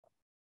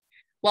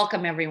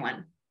Welcome,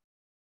 everyone.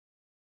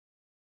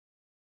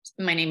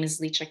 My name is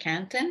Licia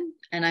Canton,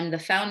 and I'm the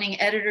founding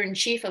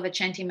editor-in-chief of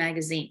Accenti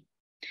Magazine.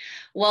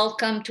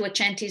 Welcome to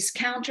Accenti's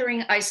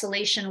Countering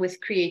Isolation with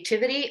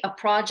Creativity, a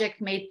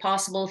project made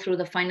possible through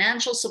the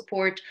financial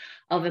support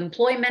of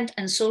Employment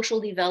and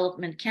Social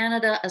Development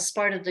Canada as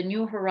part of the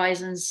New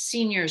Horizons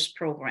Seniors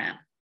Program.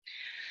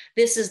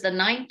 This is the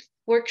 9th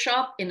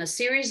workshop in a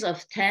series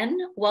of 10.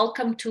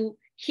 Welcome to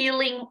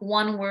Healing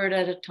One Word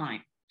at a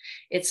Time.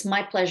 It's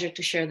my pleasure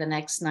to share the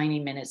next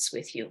 90 minutes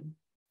with you.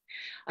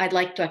 I'd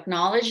like to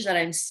acknowledge that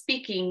I'm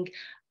speaking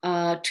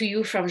to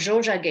you from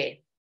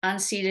Jojage,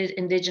 unceded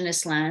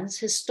Indigenous lands,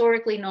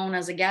 historically known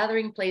as a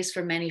gathering place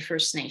for many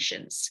First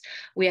Nations.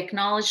 We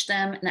acknowledge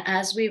them, and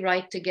as we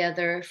write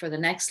together for the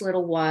next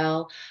little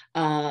while,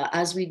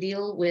 as we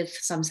deal with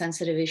some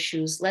sensitive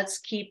issues, let's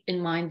keep in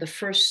mind the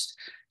first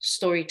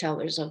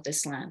storytellers of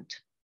this land.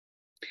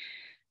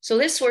 So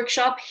this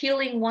workshop,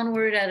 Healing One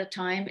Word at a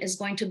Time, is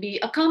going to be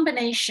a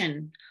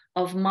combination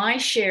of my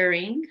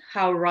sharing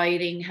how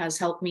writing has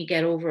helped me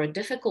get over a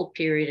difficult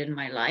period in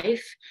my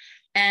life,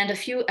 and a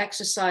few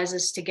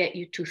exercises to get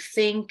you to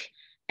think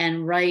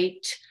and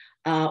write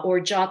or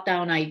jot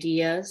down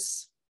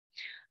ideas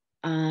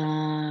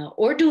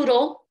or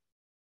doodle.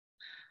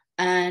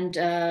 And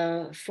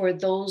for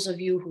those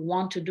of you who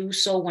want to do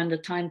so when the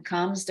time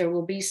comes, there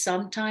will be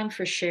some time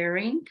for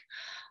sharing.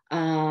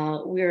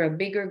 We're a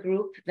bigger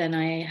group than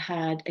I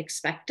had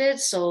expected.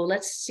 So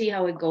let's see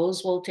how it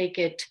goes. We'll take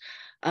it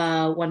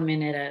 1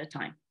 minute at a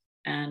time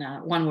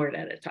and one word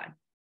at a time.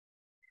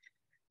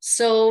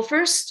 So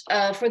first,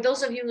 for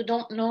those of you who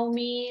don't know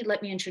me,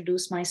 let me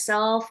introduce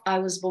myself. I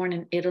was born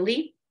in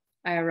Italy.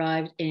 I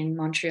arrived in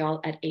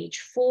Montreal at age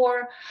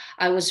 4.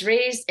 I was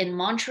raised in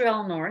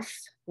Montreal North,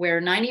 where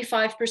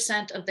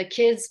 95% of the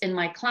kids in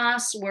my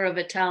class were of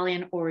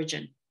Italian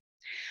origin.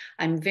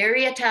 I'm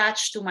very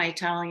attached to my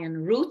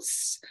Italian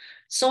roots,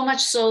 so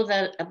much so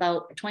that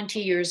about 20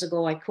 years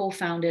ago, I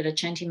co-founded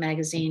Accenti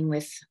Magazine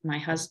with my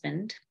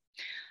husband.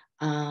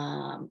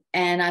 And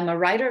I'm a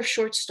writer of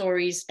short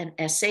stories and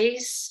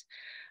essays,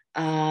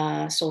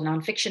 so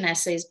nonfiction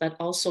essays, but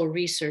also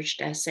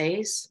researched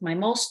essays. My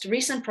most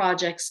recent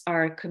projects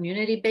are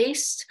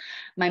community-based.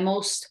 My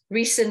most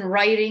recent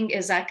writing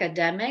is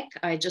academic.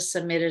 I just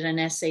submitted an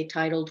essay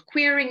titled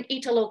Queering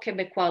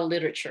Italo-Quebecois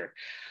Literature.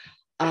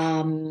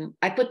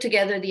 I put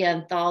together the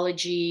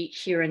anthology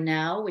Here and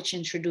Now, which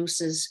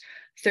introduces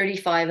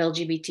 35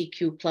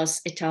 LGBTQ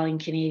plus Italian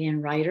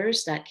Canadian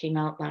writers that came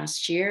out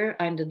last year.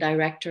 I'm the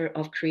director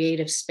of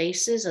Creative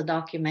Spaces, a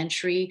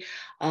documentary,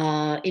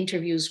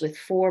 interviews with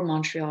 4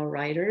 Montreal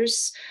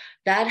writers.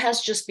 That has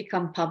just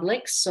become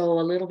public. So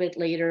a little bit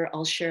later,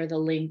 I'll share the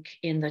link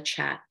in the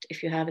chat.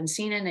 If you haven't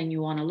seen it and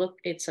you want to look,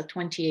 it's a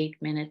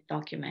 28-minute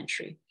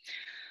documentary.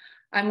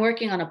 I'm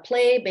working on a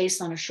play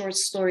based on a short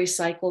story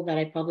cycle that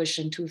I published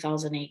in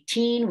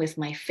 2018 with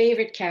my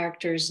favorite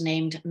characters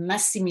named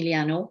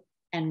Massimiliano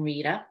and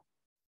Rita.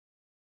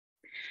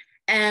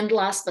 And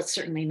last but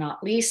certainly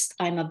not least,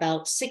 I'm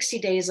about 60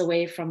 days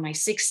away from my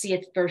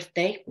 60th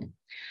birthday.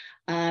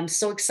 I'm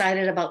so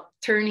excited about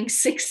turning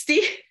 60.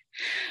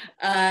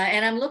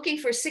 And I'm looking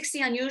for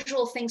 60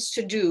 unusual things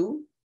to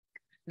do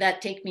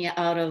that take me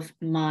out of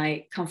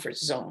my comfort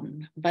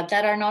zone, but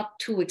that are not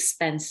too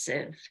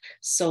expensive.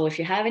 So if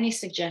you have any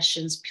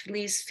suggestions,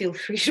 please feel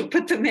free to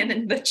put them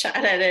in the chat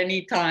at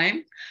any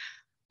time.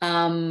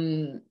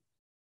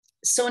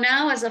 So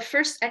now, as a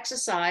first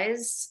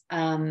exercise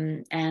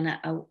and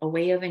a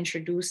way of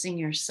introducing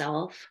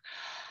yourself,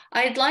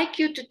 I'd like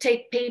you to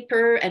take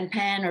paper and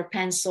pen or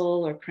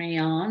pencil or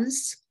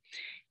crayons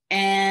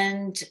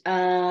and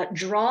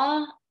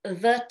draw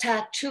the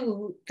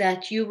tattoo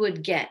that you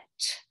would get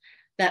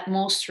that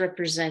most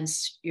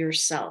represents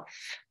yourself.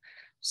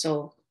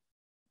 So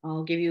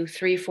I'll give you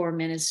 3-4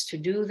 minutes to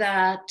do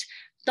that.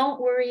 Don't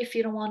worry if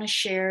you don't want to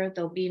share.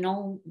 There'll be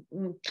no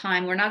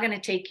time. We're not going to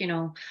take,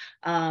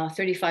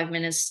 35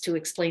 minutes to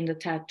explain the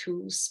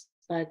tattoos,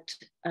 but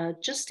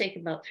just take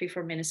about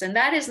 3-4 minutes. And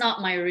that is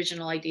not my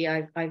original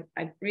idea. I'm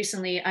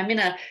in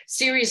a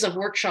series of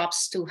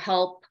workshops to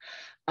help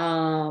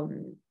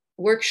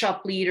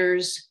workshop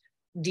leaders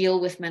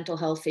deal with mental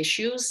health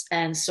issues.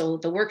 And so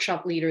the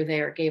workshop leader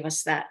there gave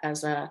us that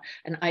as an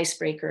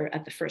icebreaker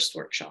at the first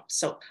workshop.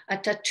 So a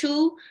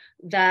tattoo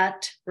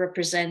that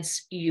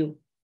represents you.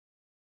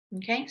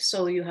 Okay,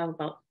 so you have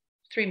about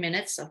 3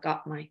 minutes. I've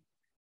got my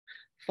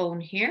phone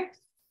here.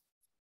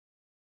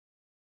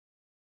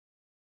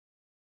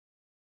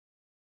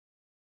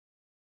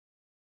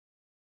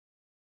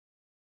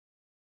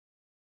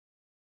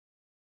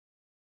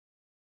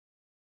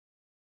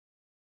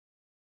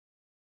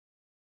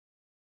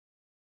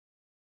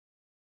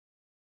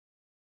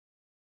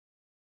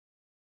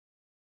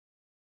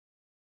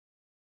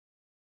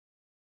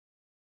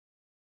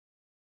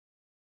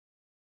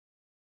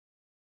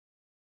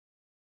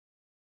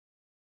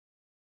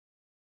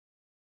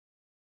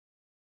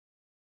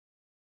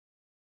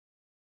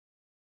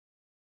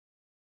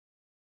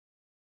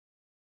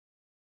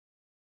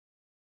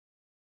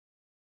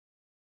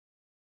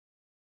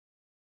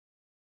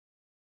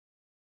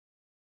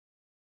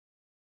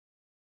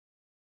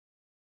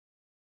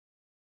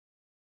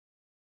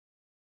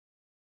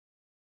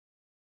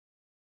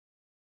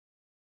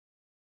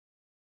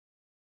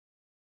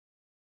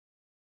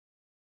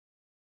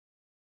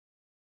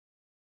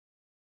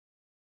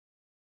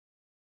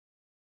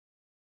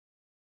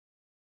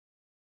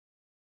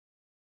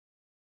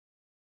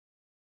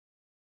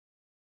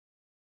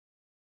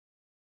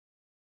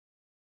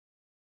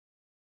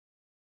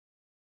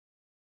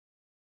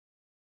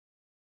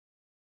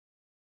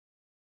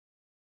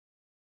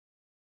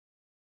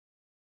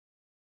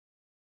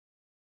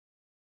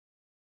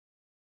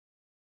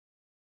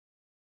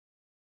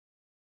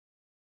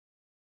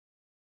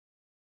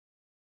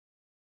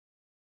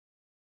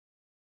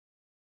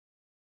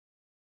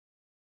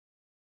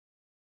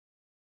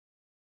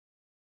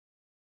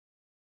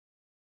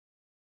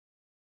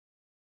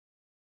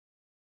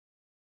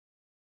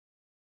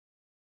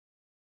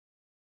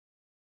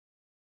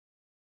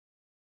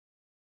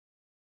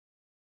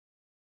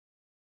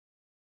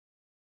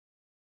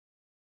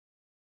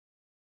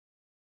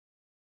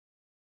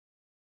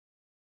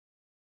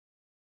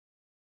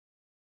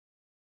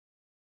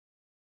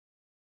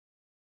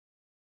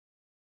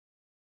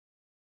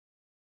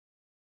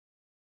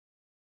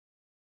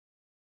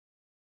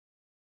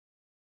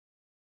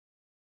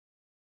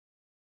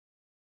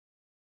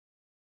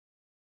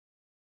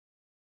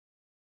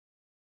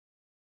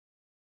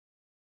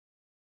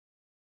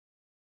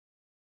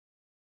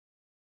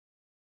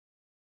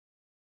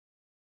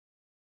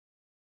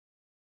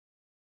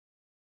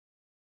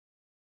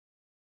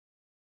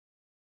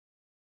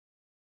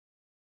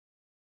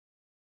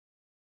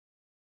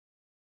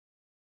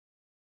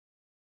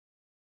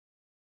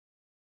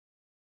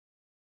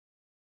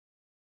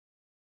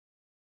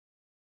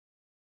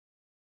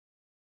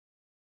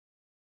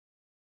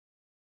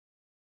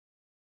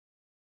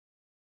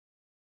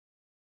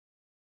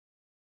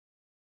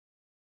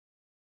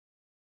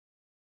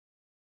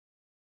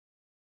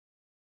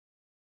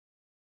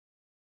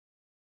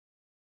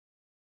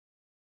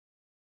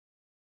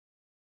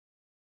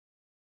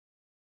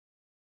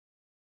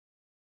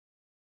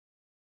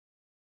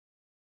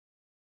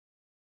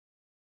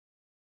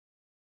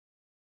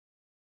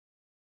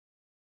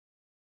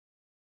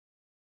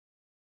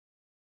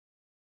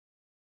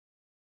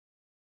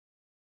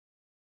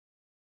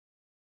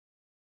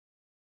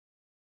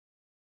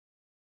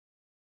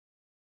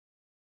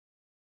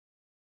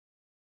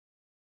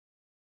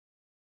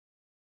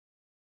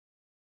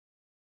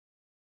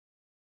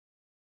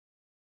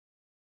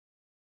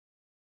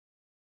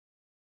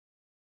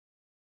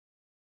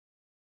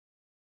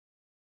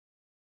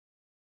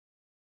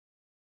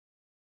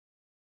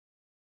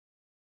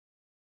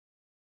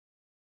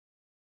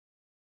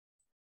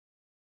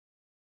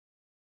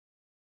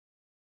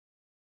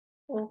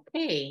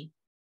 Okay.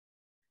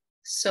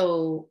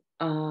 So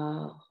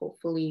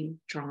hopefully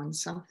you've drawn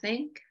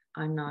something.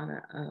 I'm not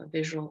a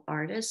visual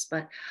artist,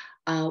 but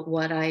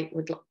what I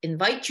would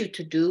invite you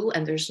to do,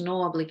 and there's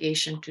no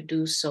obligation to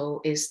do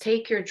so, is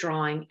take your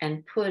drawing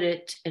and put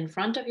it in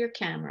front of your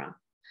camera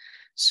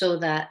so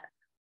that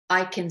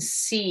I can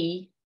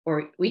see,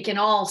 or we can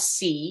all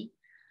see.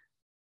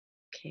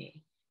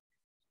 Okay.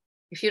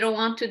 If you don't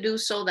want to do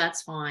so,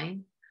 that's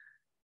fine.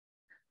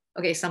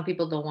 Okay, some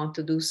people don't want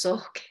to do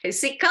so. Okay,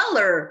 see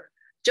color.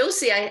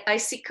 Josie, I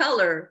see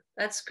color.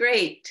 That's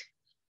great.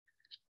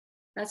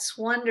 That's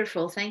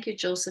wonderful. Thank you,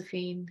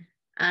 Josephine.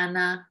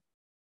 Anna.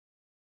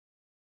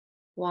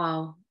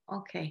 Wow.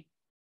 Okay,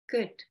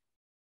 good.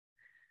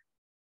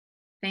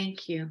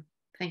 Thank you.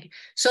 Thank you.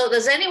 So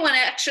does anyone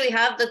actually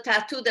have the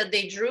tattoo that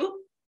they drew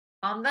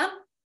on them,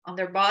 on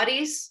their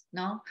bodies?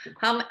 No?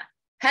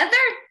 Heather?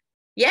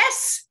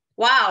 Yes.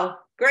 Wow,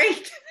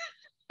 great.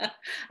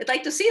 I'd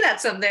like to see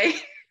that someday.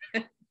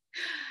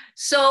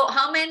 So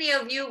how many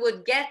of you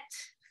would get,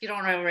 if you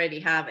don't already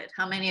have it,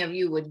 how many of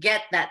you would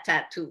get that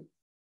tattoo?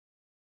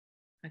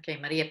 Okay,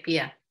 Maria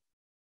Pia,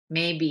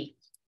 maybe.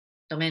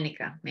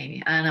 Domenica,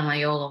 maybe. Anna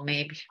Maiolo,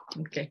 maybe.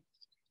 Okay.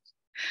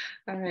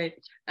 All right.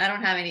 I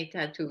don't have any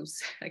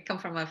tattoos. I come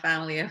from a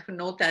family of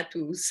no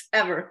tattoos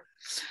ever.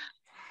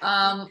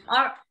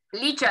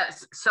 Licia,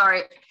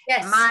 sorry.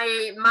 Yes.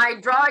 My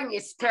drawing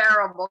is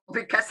terrible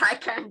because I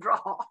can't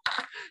draw,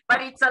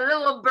 but it's a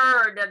little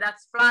bird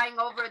that's flying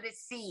over the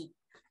sea.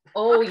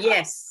 Oh,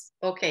 yes.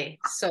 Okay.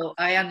 So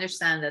I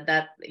understand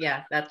that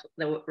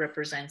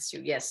represents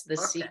you. Yes. The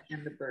sea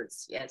and the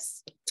birds.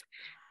 Yes.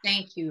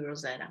 Thank you,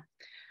 Rosetta.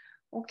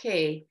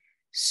 Okay.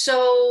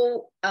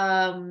 So,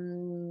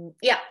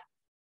 yeah,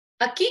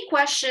 a key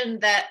question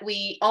that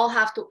we all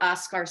have to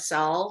ask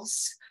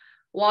ourselves,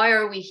 why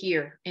are we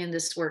here in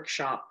this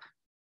workshop?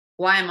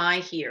 Why am I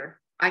here?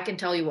 I can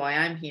tell you why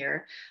I'm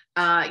here.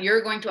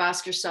 You're going to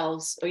ask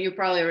yourselves, or you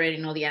probably already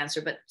know the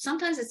answer, but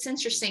sometimes it's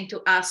interesting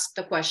to ask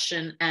the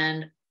question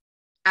and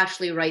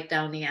actually write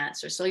down the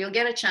answer. So you'll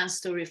get a chance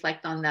to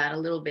reflect on that a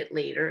little bit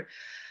later.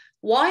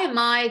 Why am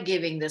I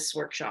giving this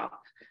workshop?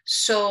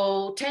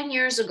 So 10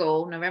 years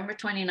ago, November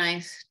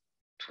 29th,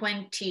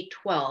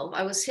 2012,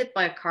 I was hit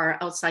by a car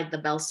outside the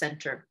Bell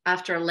Center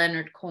after a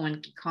Leonard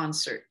Cohen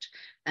concert.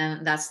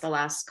 And that's the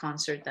last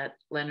concert that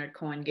Leonard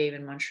Cohen gave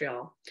in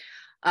Montreal.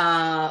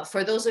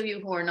 For those of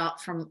you who are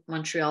not from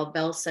Montreal,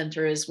 Bell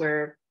Center is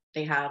where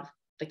they have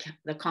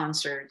the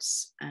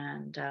concerts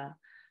and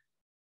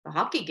the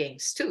hockey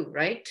games too,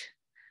 right?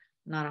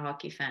 Not a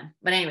hockey fan,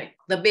 but anyway,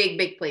 the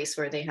big place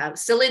where they have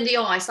Celine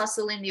Dion. I saw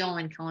Celine Dion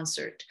in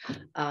concert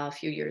a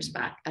few years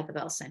back at the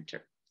Bell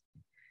Center.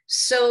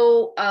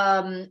 So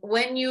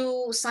when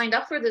you signed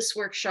up for this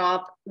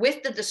workshop,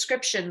 with the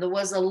description, there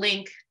was a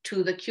link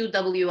to the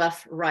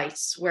QWF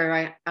rights,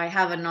 where I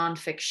have a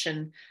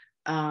nonfiction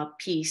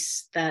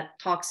piece that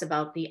talks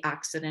about the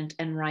accident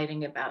and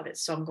writing about it.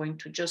 So I'm going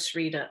to just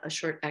read a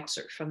short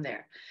excerpt from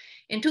there.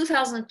 In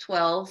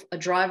 2012, a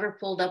driver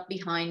pulled up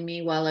behind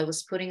me while I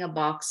was putting a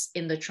box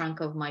in the trunk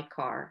of my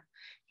car.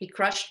 He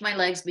crushed my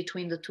legs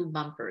between the two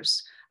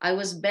bumpers. I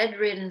was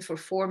bedridden for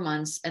 4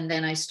 months, and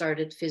then I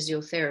started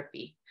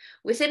physiotherapy.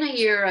 Within a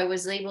year, I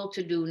was able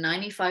to do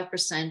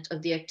 95%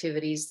 of the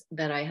activities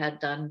that I had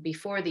done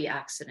before the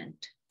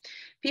accident.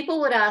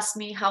 People would ask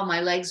me how my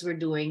legs were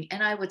doing,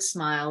 and I would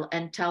smile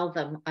and tell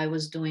them I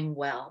was doing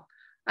well.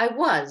 I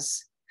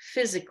was,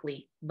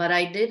 physically, but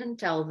I didn't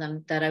tell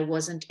them that I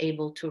wasn't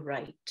able to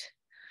write.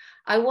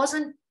 I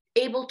wasn't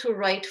able to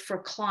write for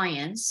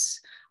clients.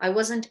 I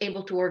wasn't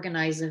able to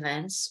organize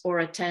events or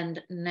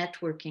attend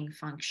networking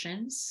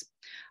functions.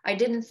 I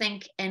didn't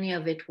think any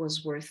of it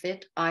was worth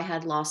it. I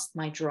had lost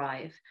my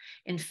drive.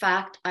 In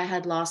fact, I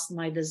had lost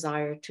my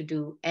desire to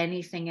do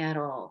anything at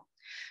all.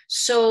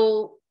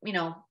 So,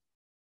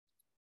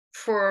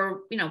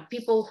 for,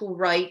 people who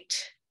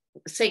write,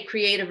 say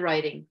creative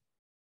writing,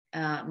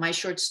 my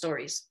short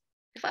stories.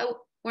 If I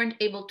weren't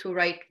able to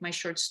write my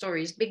short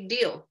stories, big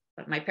deal.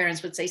 But my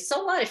parents would say,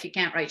 so what if you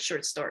can't write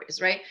short stories,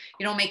 right?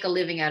 You don't make a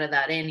living out of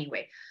that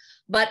anyway.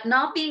 But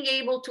not being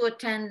able to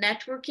attend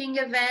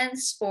networking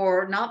events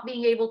or not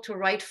being able to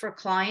write for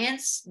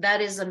clients,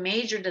 that is a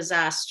major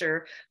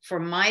disaster for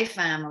my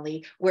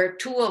family, where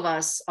 2 of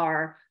us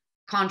are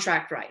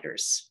contract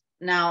writers.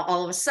 Now,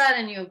 all of a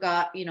sudden, you've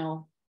got,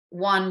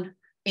 one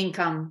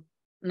income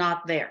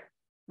not there.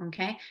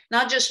 Okay,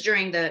 not just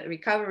during the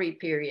recovery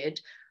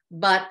period,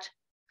 but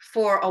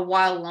for a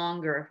while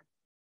longer.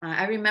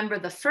 I remember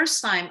the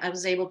first time I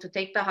was able to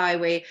take the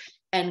highway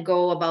and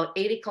go about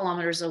 80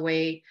 kilometers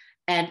away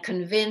and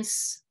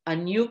convince a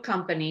new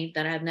company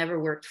that I had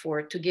never worked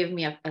for to give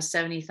me a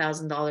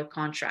 $70,000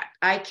 contract.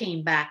 I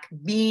came back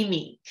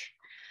beaming.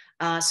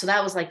 So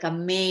that was like a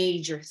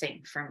major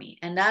thing for me.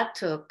 And that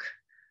took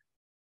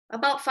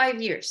about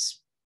 5 years.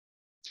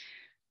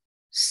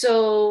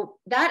 So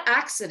that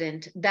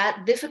accident,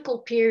 that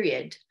difficult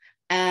period,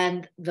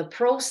 and the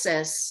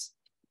process,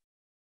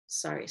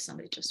 sorry,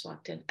 somebody just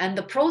walked in, and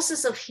the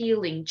process of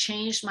healing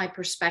changed my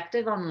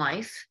perspective on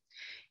life.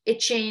 It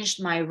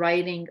changed my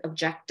writing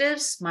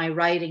objectives, my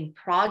writing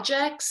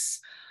projects.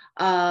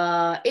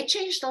 It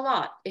changed a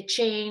lot. It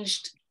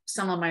changed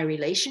some of my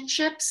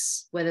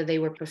relationships, whether they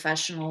were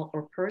professional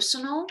or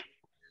personal.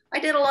 I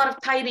did a lot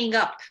of tidying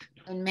up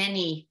in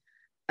many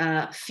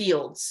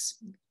fields,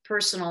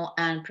 personal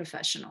and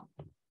professional.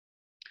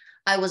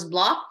 I was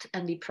blocked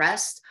and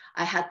depressed.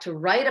 I had to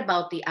write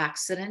about the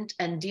accident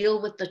and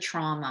deal with the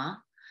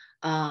trauma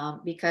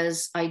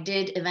because I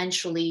did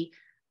eventually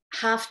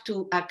have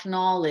to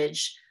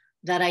acknowledge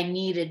that I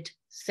needed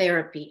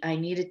therapy. I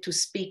needed to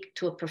speak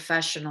to a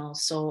professional.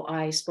 So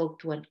I spoke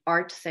to an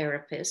art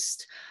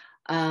therapist,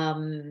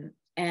 and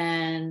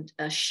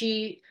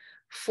she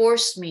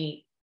forced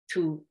me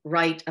to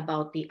write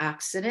about the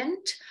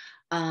accident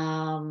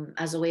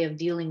as a way of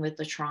dealing with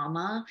the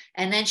trauma.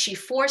 And then she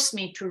forced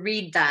me to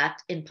read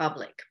that in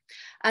public.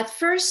 At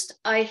first,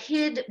 I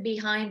hid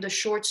behind the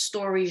short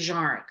story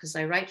genre because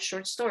I write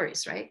short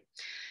stories, right?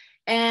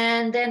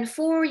 And then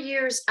 4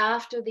 years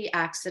after the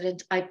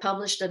accident, I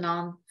published a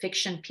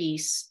nonfiction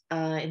piece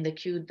in the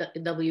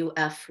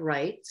QWF,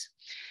 right?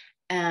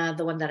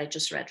 The one that I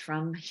just read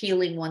from,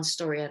 Healing One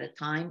Story at a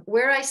Time,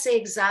 where I say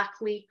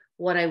exactly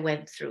what I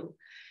went through.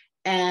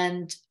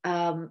 And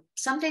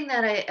something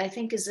that I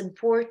think is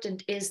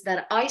important is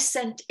that I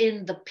sent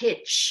in the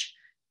pitch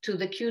to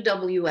the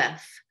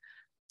QWF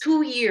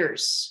 2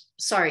 years.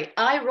 Sorry,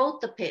 I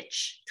wrote the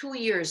pitch 2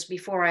 years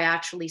before I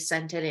actually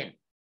sent it in.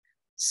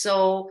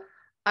 So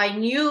I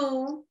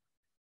knew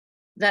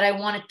that I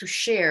wanted to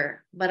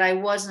share, but I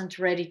wasn't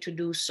ready to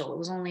do so. It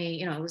was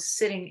only, it was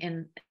sitting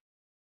in,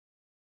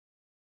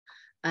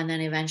 and then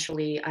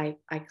eventually I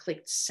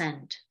clicked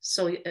send.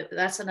 So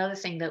that's another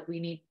thing that we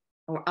need,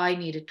 or I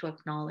needed to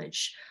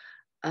acknowledge.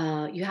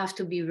 You have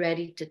to be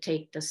ready to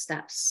take the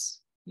steps,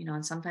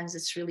 and sometimes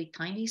it's really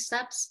tiny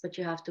steps, but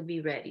you have to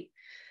be ready.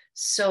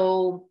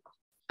 So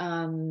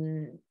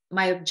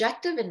my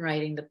objective in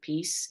writing the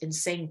piece, in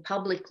saying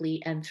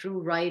publicly and through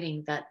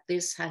writing that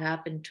this had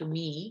happened to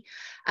me,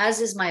 as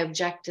is my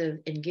objective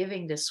in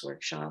giving this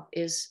workshop,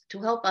 is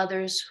to help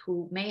others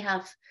who may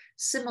have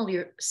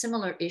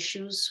similar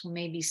issues, who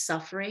may be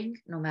suffering,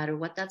 no matter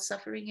what that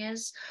suffering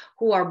is,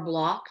 who are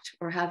blocked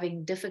or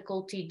having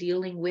difficulty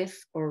dealing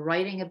with or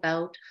writing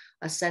about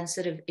a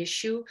sensitive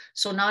issue.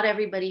 So not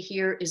everybody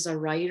here is a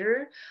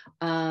writer.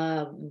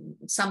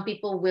 Some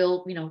people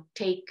will,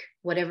 take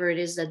whatever it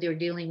is that they're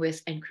dealing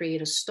with and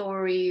create a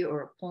story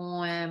or a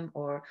poem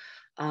or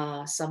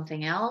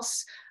something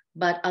else,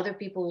 but other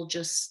people will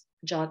just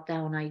jot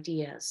down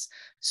ideas.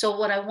 So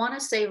what I want to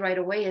say right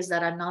away is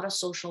that I'm not a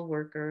social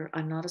worker.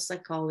 I'm not a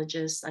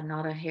psychologist. I'm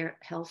not a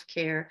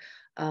healthcare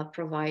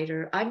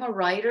provider. I'm a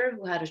writer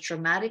who had a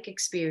traumatic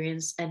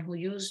experience and who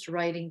used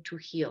writing to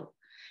heal.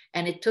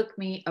 And it took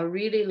me a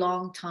really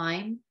long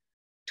time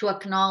to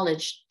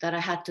acknowledge that I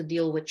had to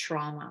deal with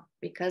trauma,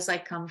 because I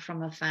come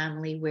from a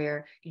family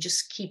where you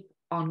just keep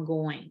on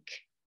going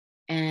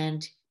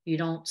and you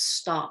don't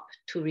stop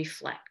to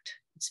reflect.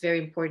 It's very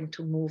important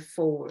to move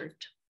forward.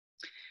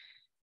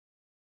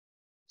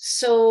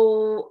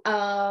 So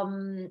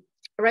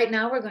right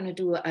now we're going to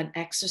do an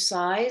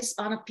exercise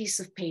on a piece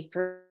of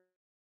paper.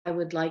 I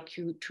would like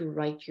you to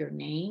write your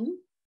name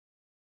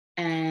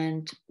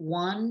and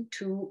 1,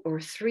 2, or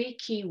 3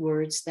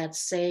 keywords that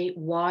say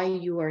why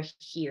you are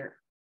here,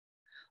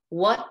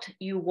 what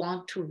you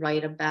want to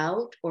write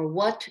about, or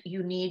what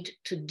you need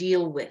to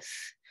deal with.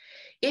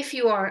 If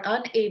you are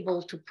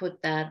unable to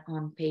put that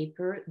on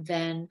paper,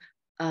 then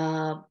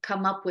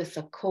come up with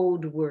a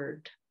code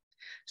word.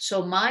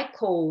 So my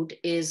code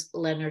is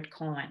Leonard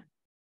Cohen.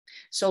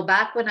 So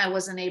back when I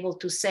wasn't able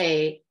to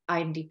say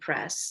I'm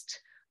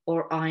depressed,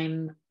 or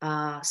I'm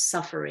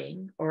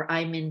suffering, or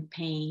I'm in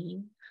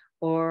pain,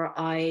 or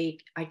I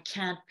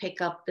can't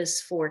pick up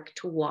this fork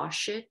to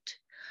wash it,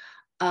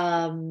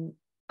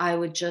 I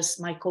would just,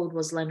 my code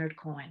was Leonard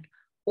Cohen,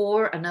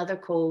 or another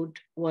code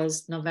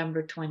was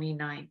November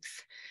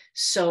 29th.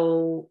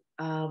 So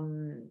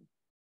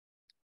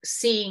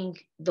seeing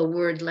the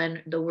words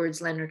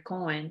Leonard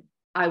Cohen,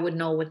 I would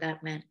know what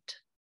that meant,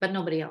 but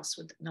nobody else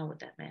would know what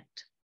that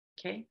meant.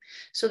 Okay.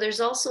 So there's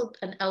also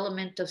an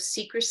element of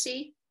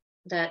secrecy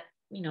that,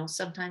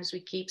 sometimes we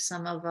keep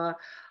some of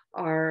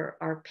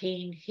our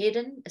pain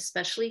hidden,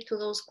 especially to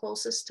those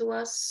closest to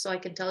us. So I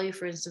can tell you,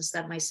 for instance,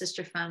 that my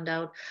sister found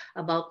out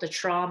about the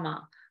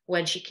trauma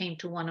when she came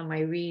to one of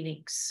my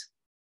readings.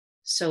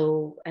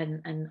 So,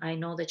 and I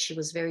know that she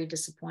was very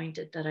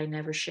disappointed that I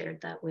never shared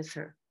that with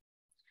her.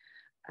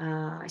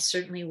 I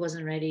certainly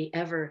wasn't ready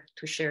ever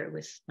to share it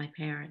with my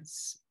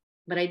parents,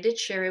 but I did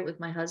share it with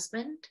my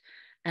husband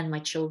and my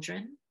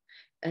children,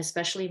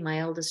 especially my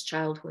eldest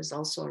child, who is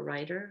also a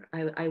writer.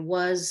 I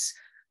was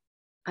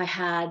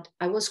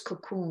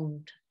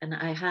cocooned and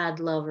I had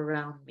love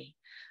around me,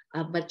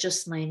 but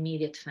just my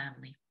immediate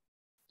family.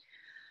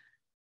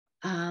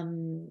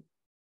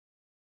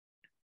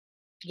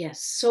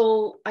 Yes,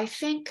 so I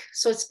think,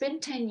 so it's been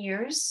 10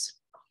 years.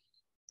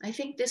 I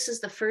think this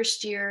is the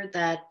first year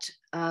that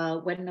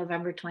when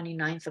November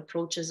 29th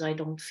approaches, I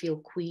don't feel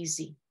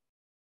queasy.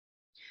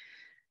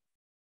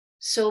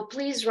 So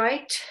please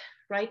write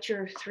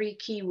your 3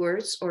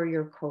 keywords or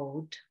your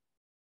code.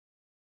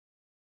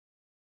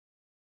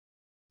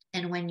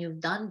 And when you've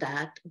done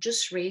that,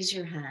 just raise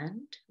your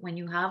hand. When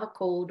you have a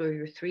code or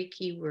your 3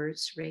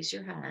 keywords, raise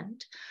your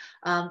hand.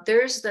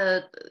 There's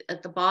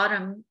at the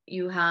bottom,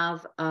 you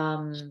have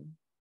the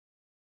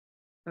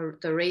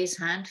raise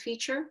hand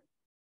feature.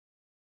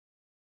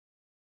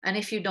 And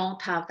if you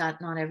don't have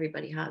that, not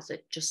everybody has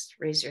it, just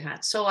raise your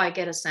hand. So I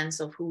get a sense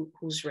of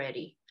who's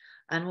ready.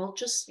 And we'll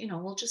just,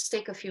 we'll just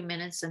take a few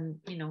minutes, and,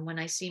 when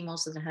I see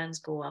most of the hands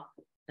go up,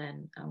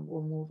 then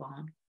we'll move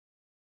on.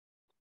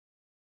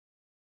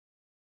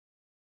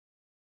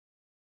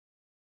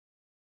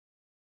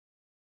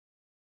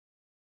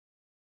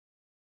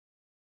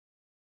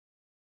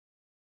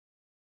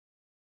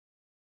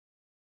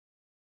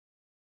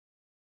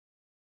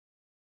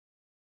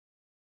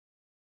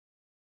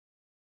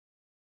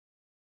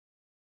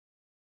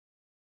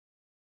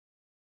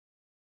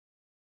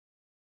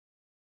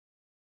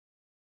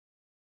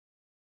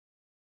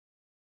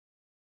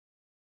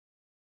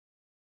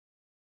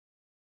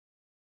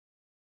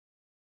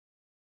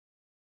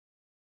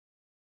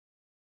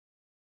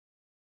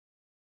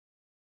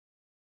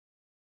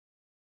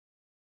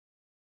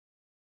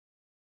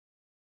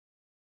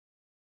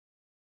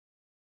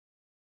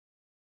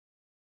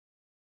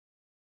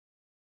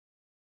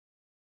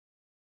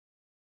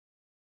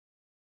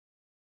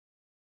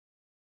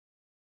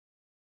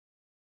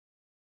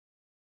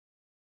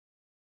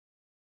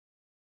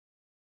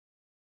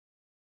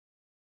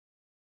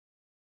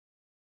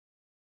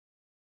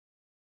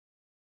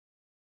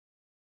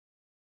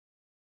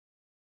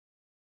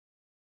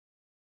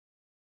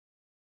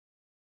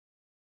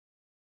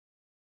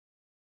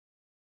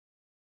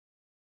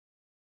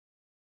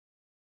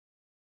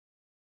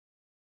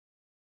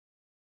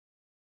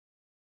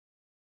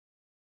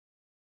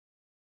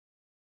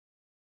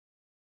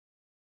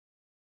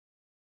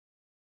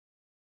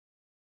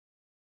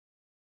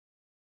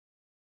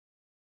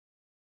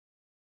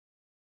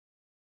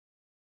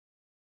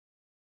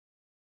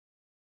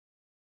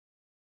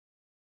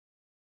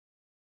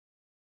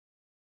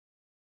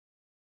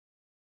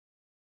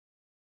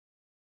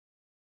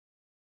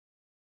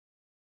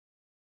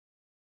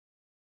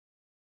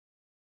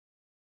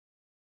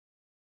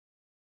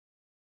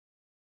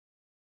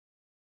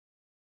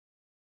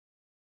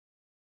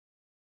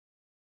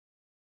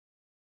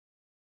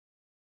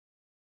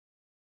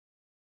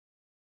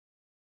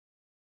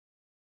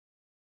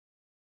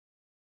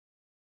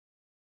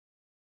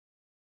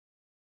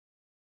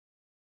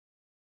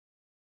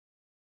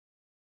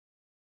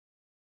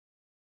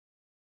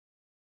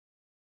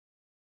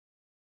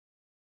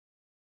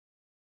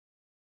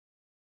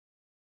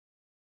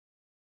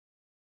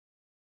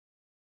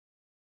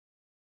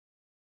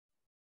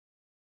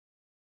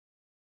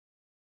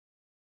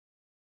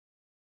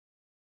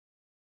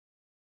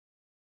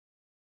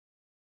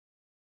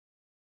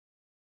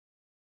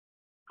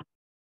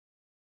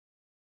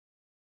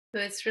 So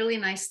it's really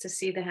nice to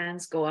see the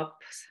hands go up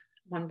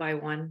one by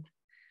one.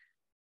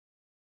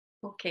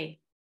 Okay.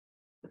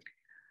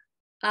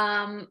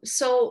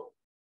 So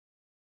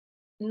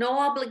no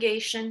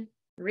obligation,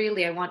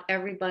 really. I want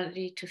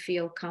everybody to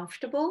feel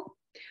comfortable.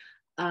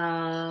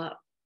 But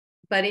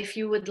if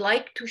you would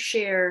like to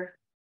share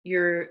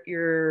your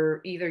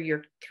either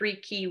your 3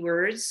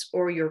 keywords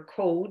or your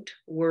code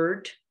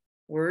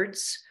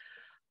words,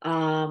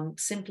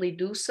 simply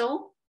do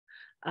so.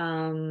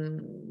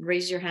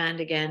 Raise your hand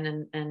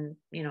again, and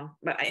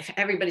but if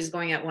everybody's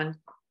going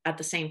at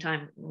the same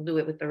time, we'll do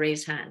it with the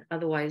raised hand.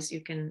 Otherwise,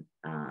 you can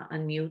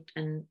unmute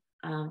and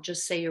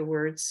just say your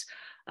words.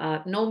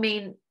 No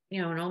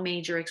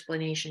major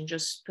explanation.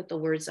 Just put the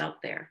words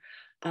out there,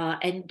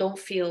 and don't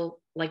feel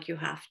like you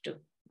have to.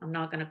 I'm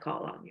not going to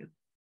call on you.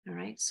 All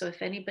right. So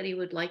if anybody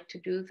would like to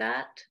do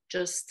that,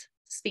 just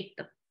speak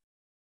them.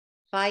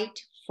 Fight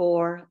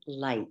for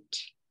light.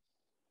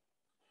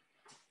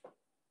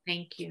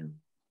 Thank you.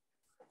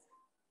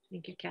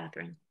 Thank you,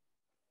 Catherine.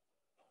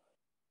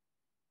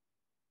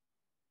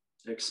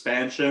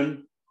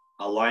 Expansion,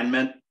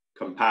 alignment,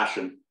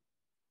 compassion.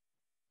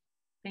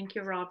 Thank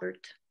you, Robert.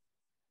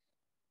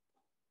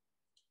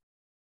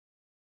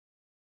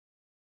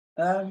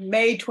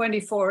 May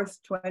 24th,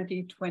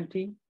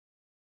 2020.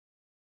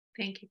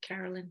 Thank you,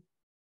 Carolyn.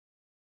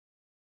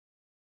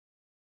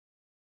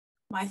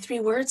 My 3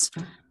 words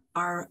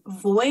are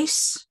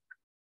voice,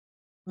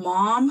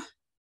 mom,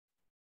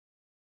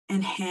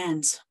 and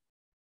hands.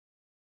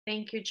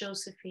 Thank you,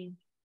 Josephine.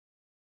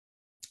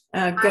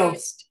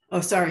 Ghost.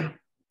 Oh, sorry.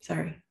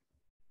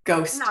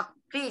 Ghost. Not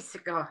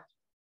physical.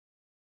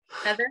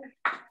 Heather?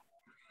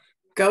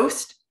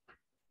 Ghost.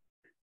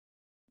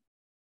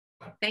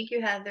 Thank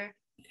you, Heather.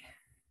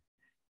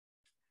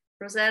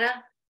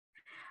 Rosetta?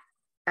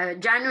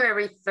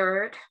 January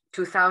 3rd,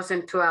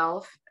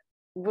 2012,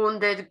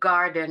 Wounded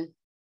Garden.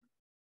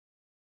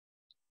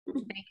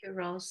 Thank you,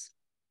 Rose.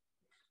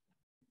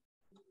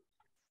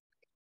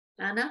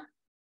 Anna?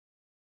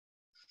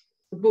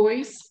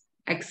 Voice,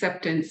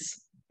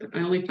 acceptance. I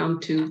only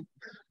found 2.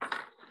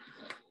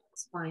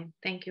 It's fine.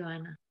 Thank you,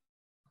 Anna.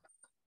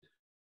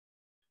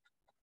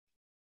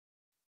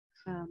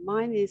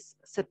 Mine is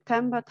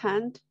September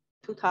 10th,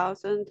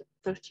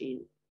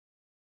 2013.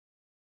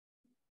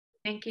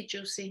 Thank you,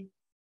 Juicy.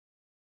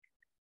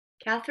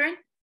 Catherine?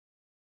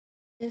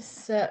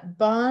 It's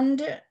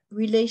bond,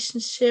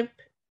 relationship,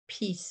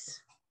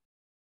 peace.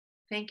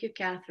 Thank you,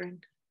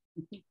 Catherine.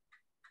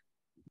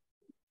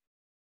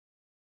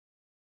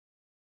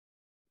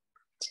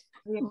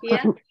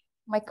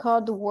 My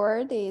code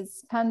word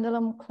is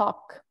pendulum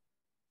clock.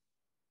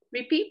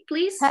 Repeat,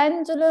 please.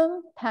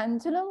 Pendulum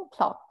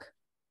clock.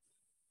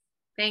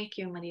 Thank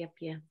you, Maria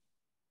Pia.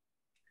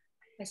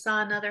 I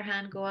saw another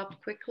hand go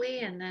up quickly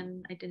and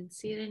then I didn't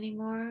see it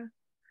anymore.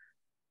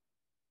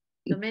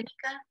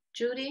 Domenica,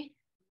 Judy,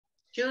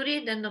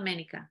 then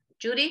Domenica.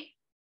 Judy?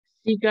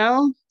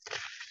 Seagull,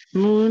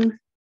 moon,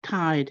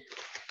 tide.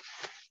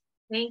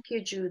 Thank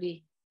you,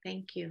 Judy.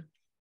 Thank you.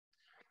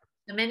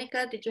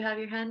 Domenica, did you have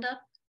your hand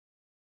up?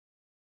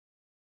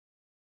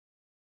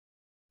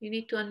 You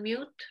need to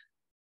unmute.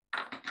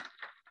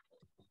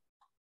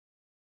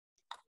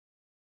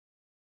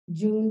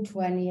 June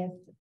 20th,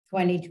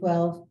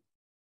 2012,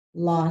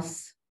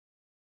 loss.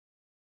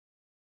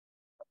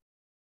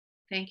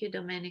 Thank you,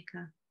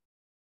 Domenica.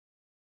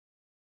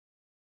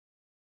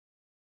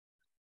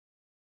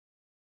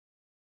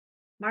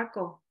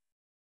 Marco.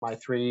 My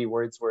 3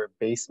 words were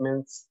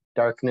basements,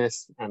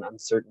 darkness, and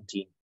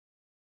uncertainty.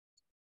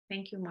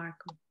 Thank you,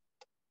 Marco.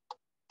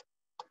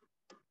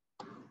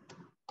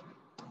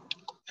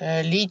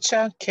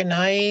 Licia, can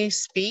I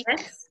speak?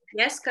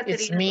 Yes, Katerina.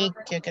 It's me.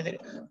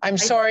 I'm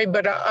sorry,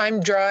 but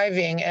I'm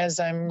driving as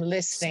I'm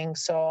listening,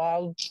 so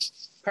I'll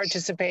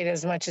participate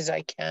as much as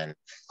I can.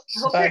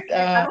 I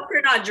hope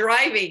you're not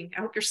driving.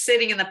 I hope you're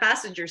sitting in the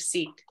passenger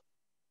seat.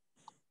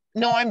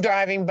 No, I'm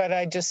driving, but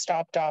I just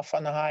stopped off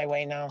on the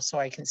highway now so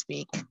I can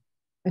speak.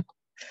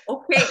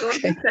 Okay, go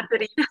ahead,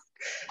 Katerina.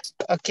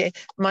 Okay,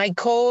 my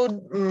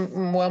code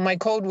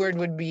word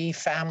would be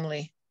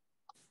family.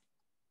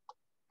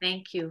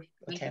 Thank you.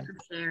 Thank you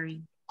for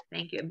sharing.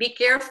 Thank you. Be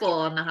careful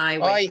on the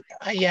highway.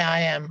 Yeah,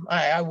 I am.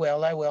 I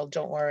will.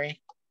 Don't worry.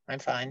 I'm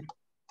fine.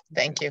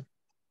 Thank you.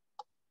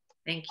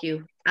 Thank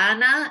you.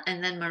 Anna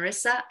and then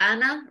Marissa.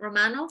 Anna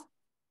Romano?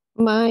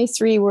 My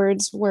 3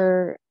 words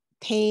were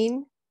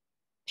pain,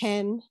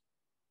 pen,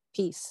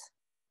 peace.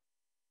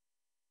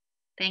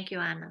 Thank you,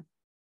 Anna.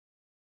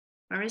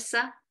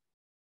 Marissa?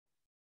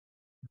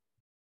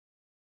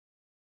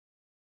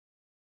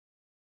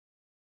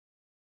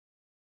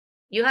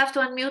 You have to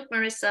unmute,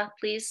 Marissa,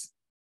 please.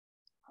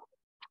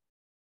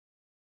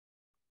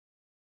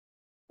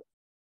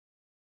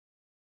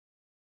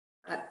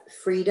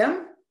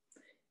 Freedom,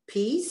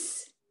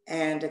 peace,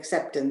 and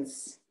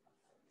acceptance.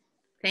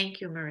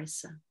 Thank you,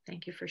 Marissa.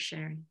 Thank you for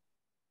sharing.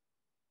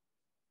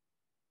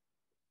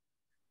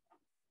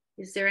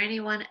 Is there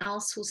anyone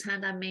else whose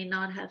hand I may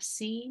not have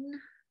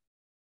seen?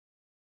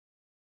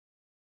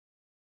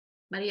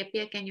 Maria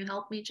Pia, can you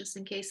help me just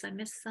in case I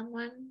missed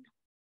someone?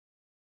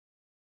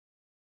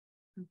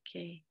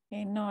 Okay.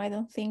 No, I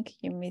don't think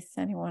you missed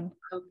anyone.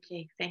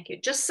 Okay, thank you.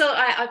 Just so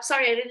I'm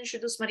sorry I didn't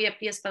introduce Maria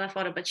Pia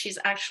Spalafora, but she's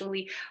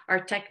actually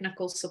our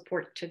technical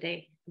support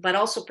today, but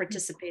also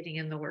participating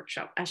in the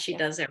workshop as she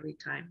does every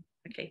time.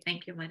 Okay,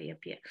 thank you, Maria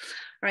Pia.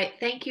 All right,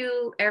 thank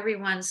you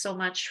everyone so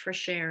much for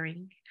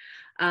sharing.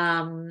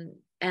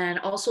 And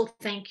also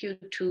thank you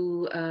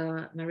to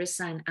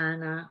Marissa and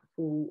Anna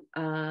who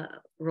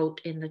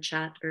wrote in the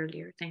chat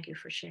earlier. Thank you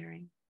for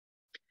sharing.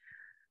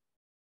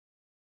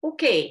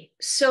 Okay,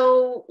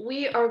 so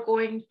we are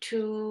going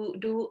to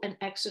do an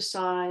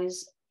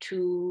exercise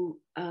to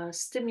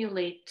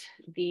stimulate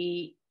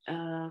the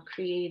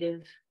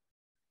creative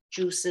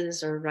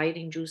juices or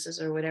writing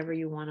juices or whatever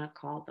you want to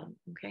call them.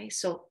 Okay,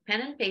 so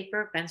pen and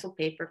paper, pencil,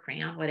 paper,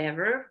 crayon,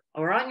 whatever,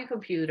 or on your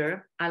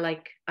computer. I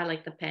like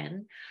the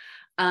pen.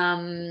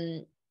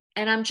 And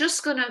I'm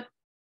just gonna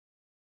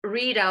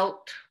read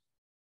out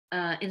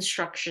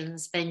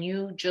instructions and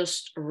you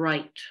just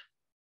write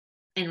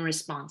in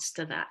response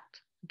to that.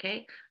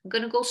 Okay, I'm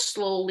gonna go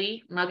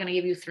slowly. I'm not gonna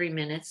give you 3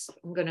 minutes.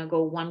 I'm gonna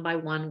go one by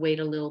one, wait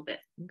a little bit,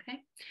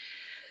 okay?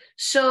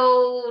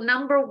 So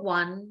number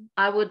 1,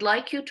 I would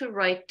like you to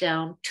write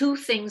down 2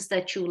 things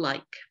that you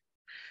like.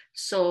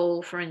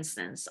 So for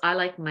instance, I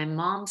like my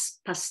mom's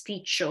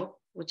pasticcio,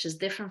 which is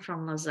different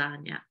from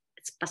lasagna.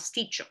 It's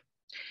pasticcio.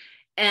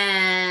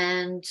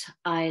 And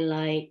I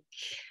like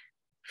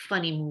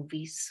funny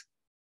movies.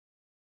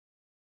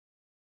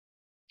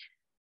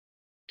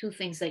 2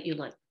 things that you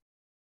like.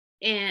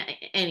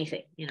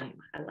 Anything, you know,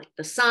 I like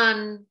the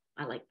sun,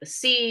 I like the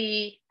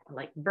sea, I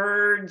like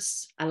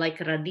birds, I like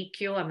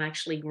radicchio. I'm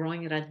actually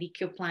growing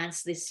radicchio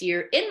plants this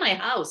year in my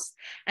house,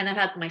 and I've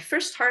had my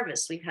first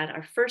harvest. We've had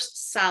our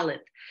first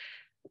salad.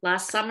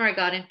 Last summer, I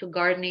got into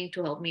gardening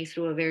to help me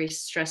through a very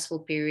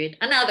stressful period,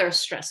 another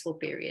stressful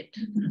period.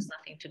 It has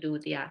nothing to do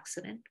with the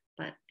accident,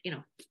 but you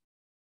know,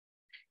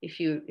 if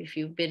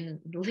you've been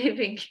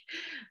living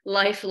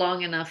life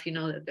long enough, you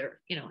know that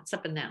it's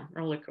up and down,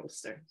 roller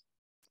coaster.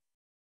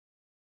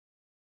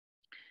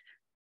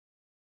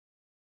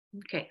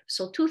 Okay,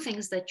 so 2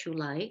 things that you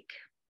like.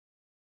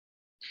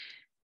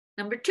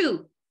 Number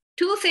 2,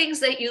 2 things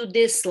that you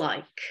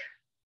dislike.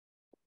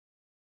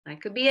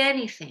 That could be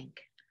anything.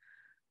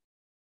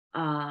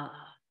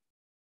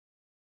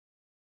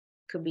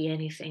 Could be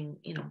anything,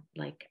 you know,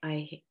 like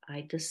I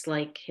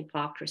dislike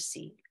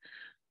hypocrisy,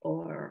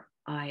 or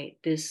I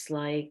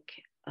dislike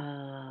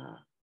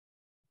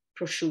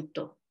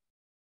prosciutto.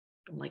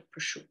 Don't like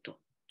prosciutto.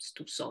 It's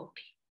too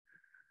salty.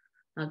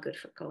 Not good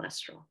for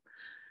cholesterol.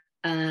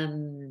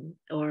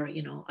 Or,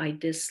 you know, I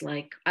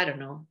dislike, I don't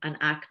know, an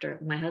actor.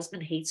 My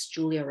husband hates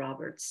Julia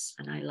Roberts,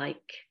 and I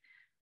like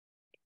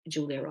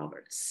Julia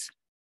Roberts.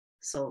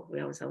 So we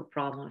always have a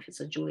problem if it's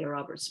a Julia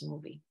Roberts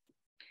movie.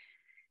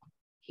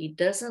 He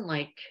doesn't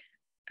like,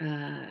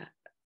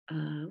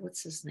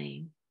 what's his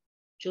name?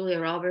 Julia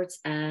Roberts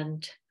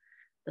and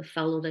the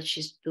fellow that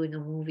she's doing a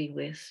movie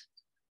with.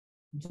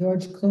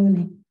 George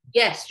Clooney.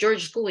 Yes,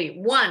 George Clooney.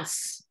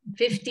 Once,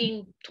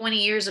 15,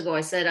 20 years ago,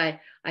 I said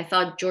I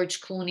thought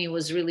George Clooney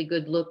was really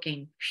good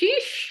looking.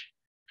 Sheesh,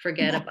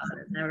 forget about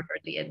it. Never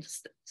heard the end.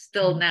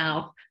 Still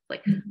now,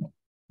 like, you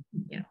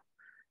know,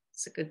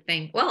 it's a good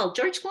thing. Well,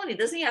 George Clooney,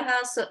 doesn't he have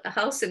a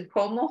house in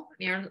Como,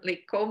 near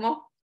Lake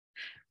Como?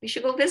 We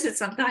should go visit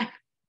sometime.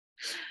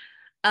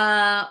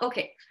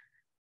 Okay.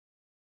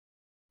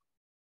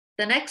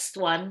 The next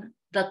one,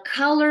 the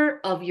color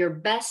of your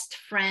best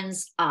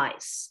friend's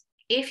eyes.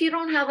 If you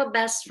don't have a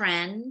best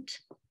friend,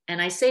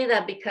 and I say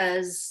that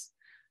because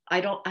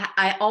I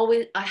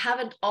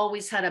haven't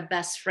always had a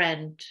best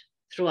friend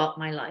throughout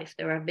my life.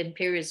 There have been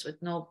periods with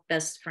no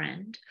best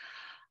friend.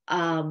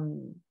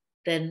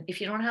 Then if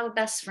you don't have a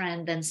best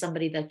friend, then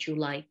somebody that you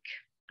like.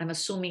 I'm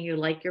assuming you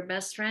like your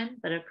best friend,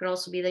 but it could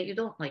also be that you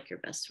don't like your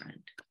best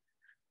friend.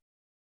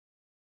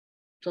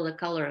 So the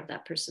color of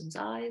that person's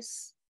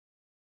eyes.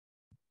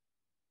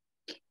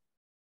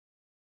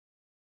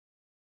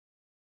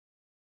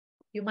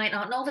 You might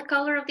not know the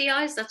color of the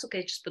eyes. That's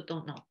okay, just but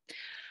don't know.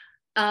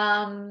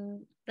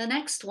 The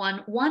next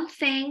one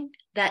thing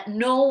that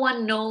no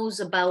one knows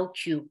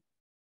about you.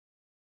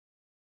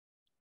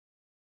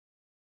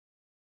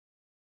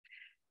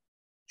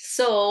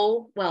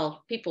 So,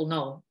 well, people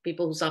know.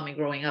 People who saw me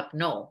growing up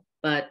know.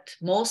 But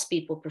most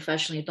people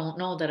professionally don't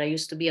know that I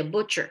used to be a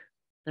butcher,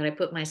 that I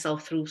put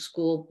myself through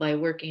school by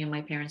working in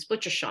my parents'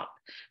 butcher shop,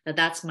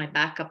 that's my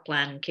backup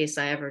plan in case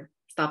I ever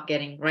stop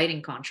getting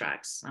writing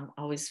contracts. I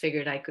always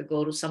figured I could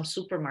go to some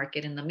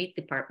supermarket in the meat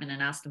department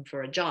and ask them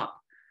for a job.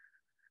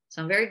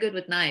 So I'm very good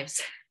with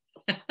knives.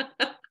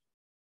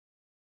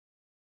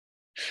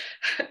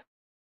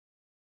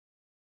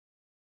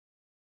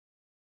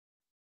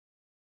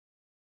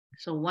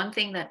 So one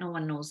thing that no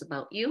one knows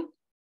about you.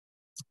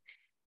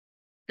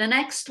 The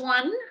next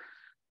one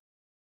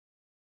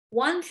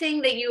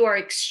thing that you are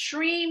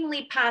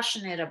extremely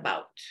passionate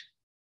about.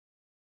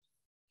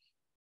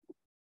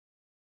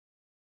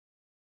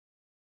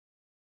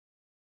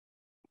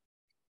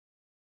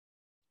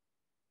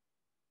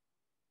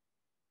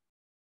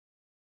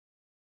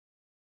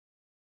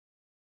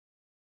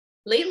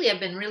 Lately,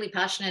 I've been really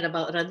passionate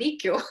about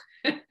radicchio.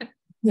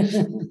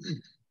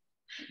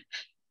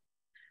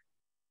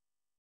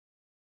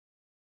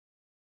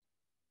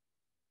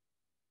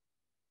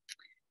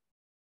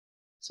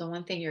 So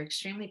one thing you're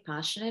extremely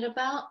passionate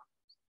about.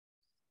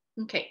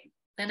 Okay,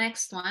 the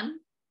next one.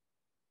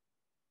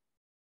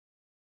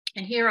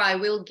 And here I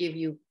will give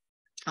you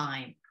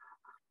time.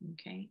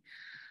 Okay,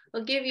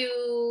 I'll give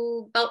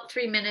you about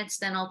 3 minutes,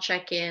 then I'll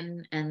check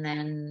in. And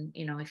then,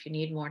 you know, if you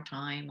need more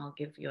time, I'll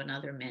give you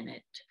another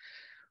minute.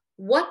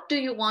 What do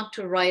you want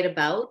to write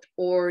about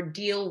or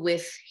deal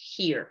with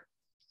here?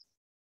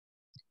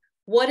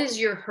 What is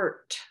your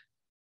hurt?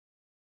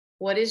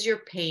 What is your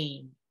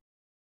pain?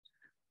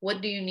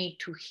 What do you need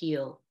to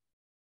heal?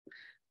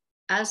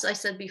 As I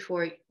said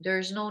before,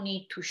 there's no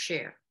need to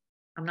share.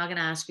 I'm not going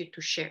to ask you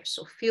to share.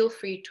 So feel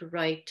free to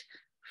write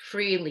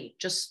freely.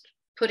 Just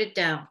put it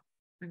down.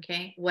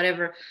 Okay,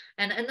 whatever.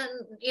 And then,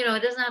 you know,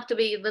 it doesn't have to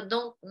be,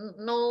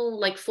 no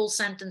like full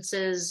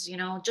sentences, you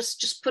know,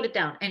 just put it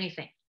down,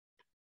 anything.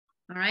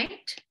 All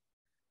right,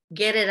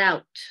 get it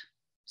out.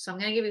 So I'm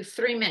going to give you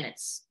 3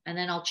 minutes and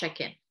then I'll check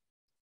in.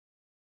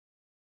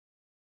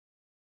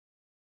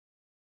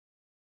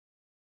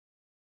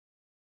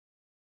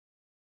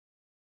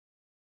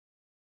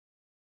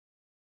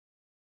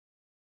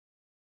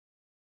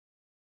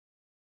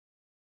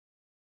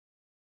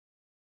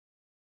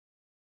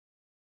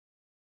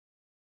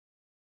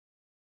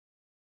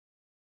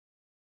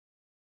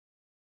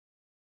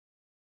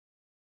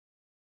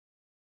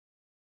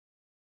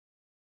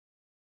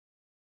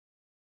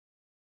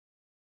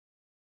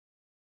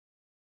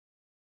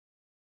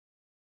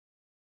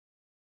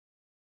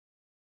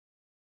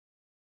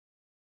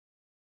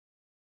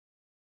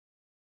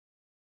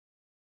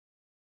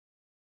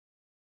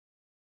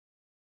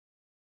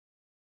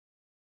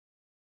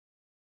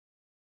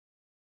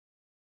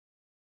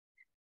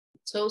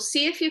 So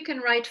see if you can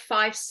write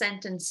 5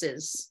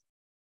 sentences.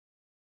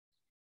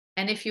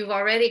 And if you've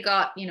already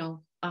got, you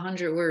know,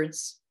 100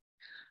 words,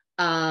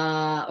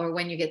 or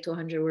when you get to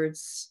 100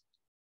 words,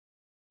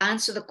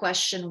 answer the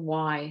question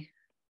why,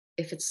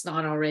 if it's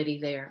not already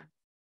there.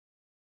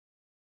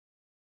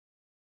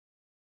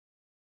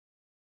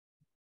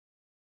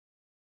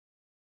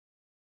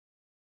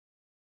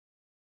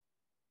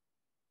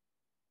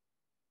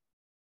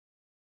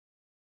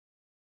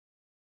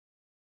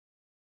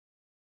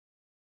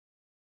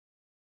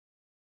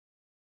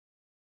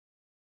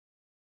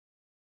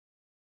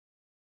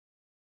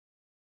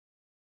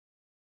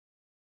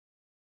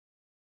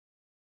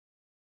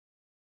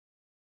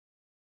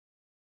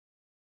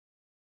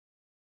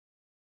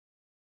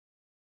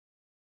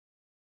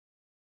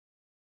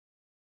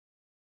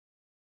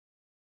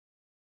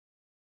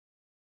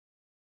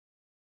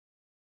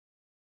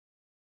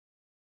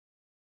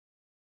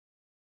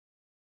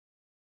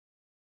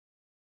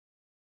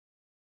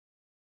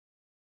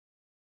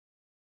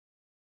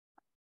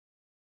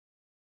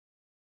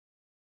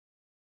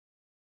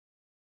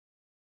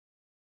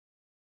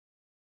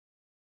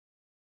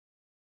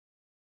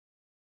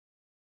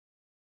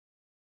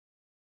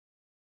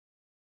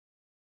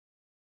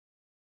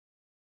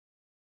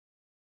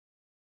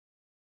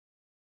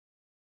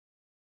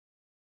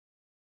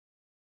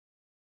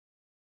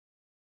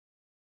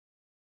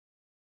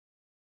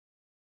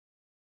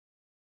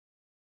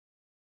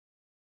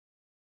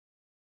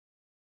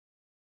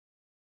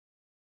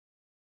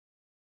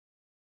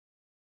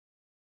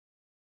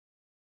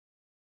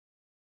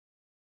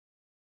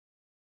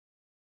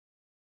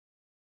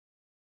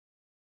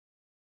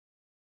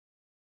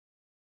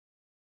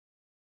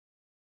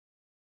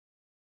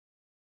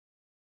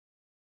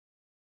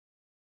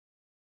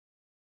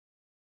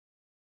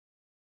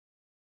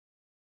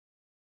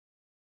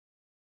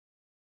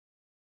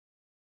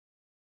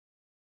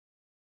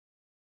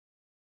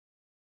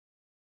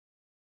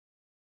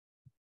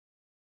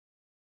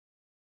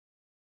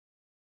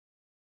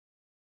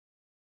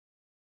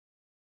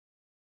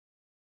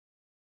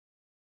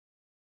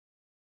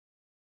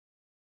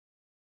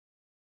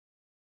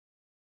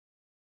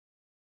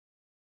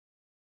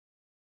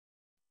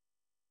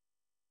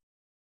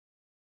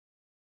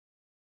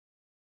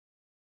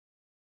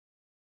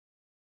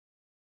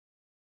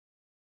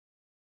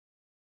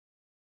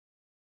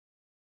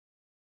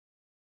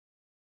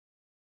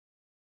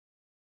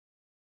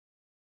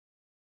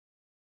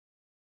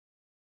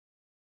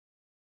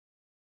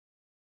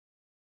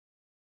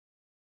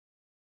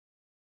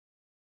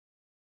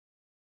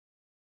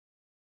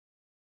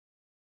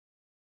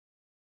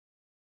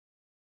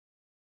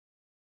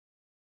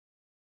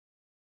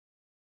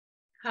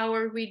 How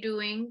are we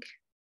doing?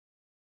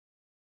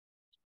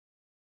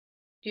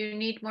 Do you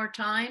need more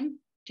time?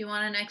 Do you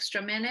want an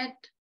extra minute?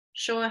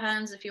 Show of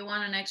hands if you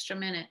want an extra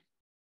minute.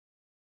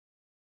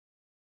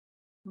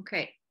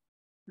 Okay.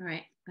 All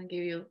right. I'll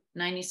give you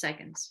 90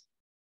 seconds.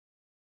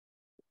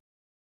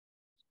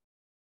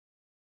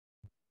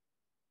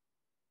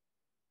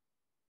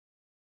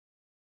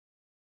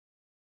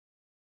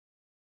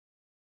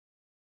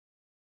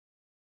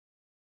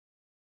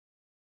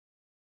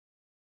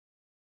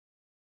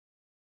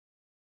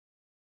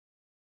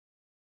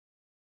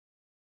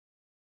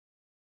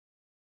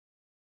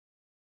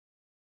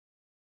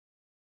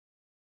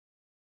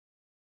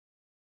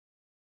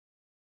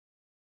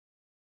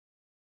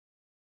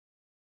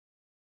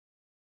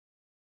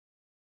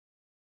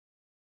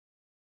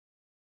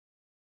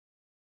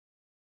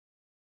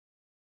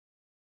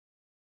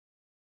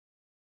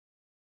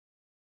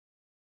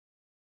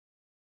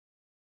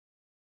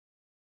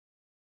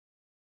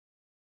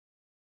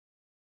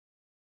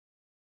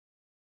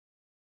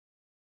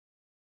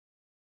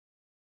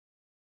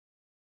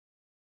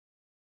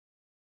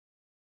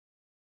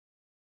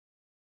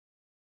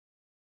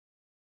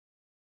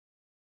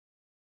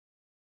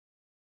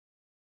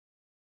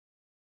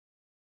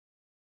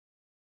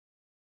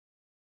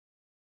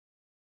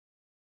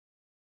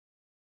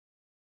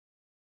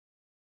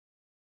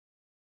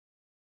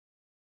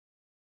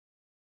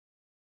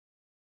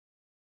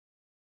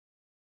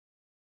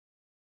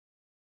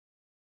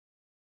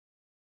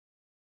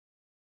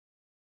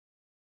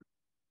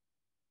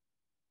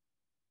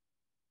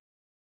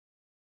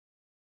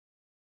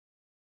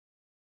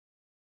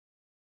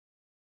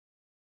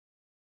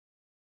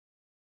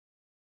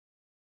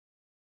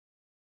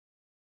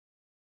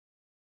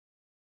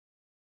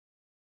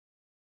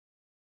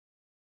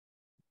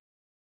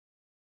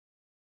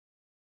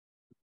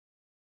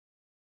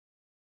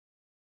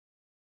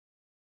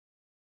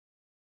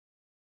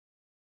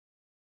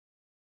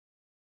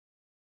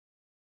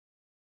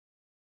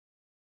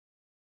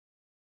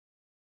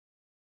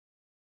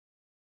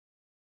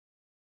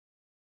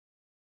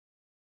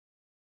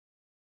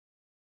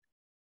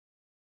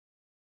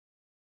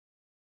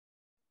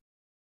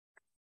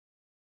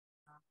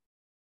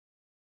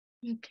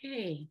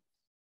 Okay.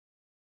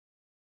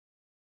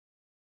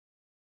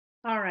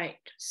 All right.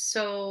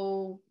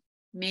 So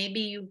maybe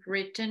you've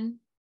written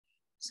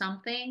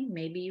something,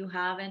 maybe you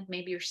haven't,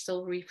 maybe you're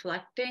still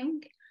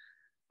reflecting.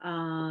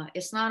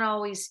 It's not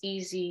always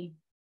easy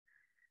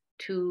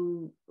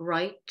to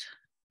write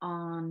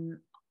on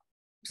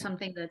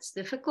something that's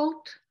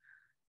difficult.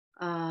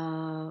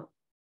 I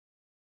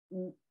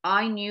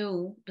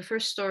knew the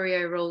first story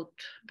I wrote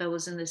that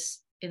was in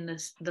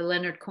the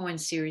Leonard Cohen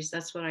series.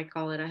 That's what I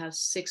call it. I have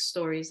 6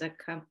 stories that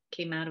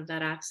came out of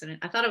that accident.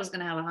 I thought I was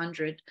going to have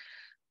 100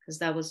 because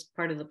that was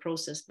part of the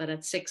process. But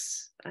at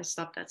 6, I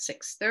stopped at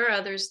 6. There are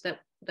others that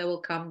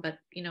will come, but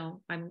you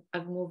know,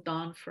 I've moved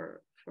on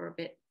for a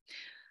bit.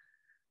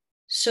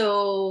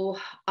 So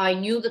I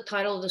knew the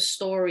title of the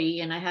story,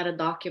 and I had a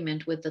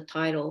document with the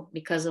title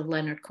because of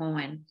Leonard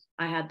Cohen.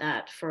 I had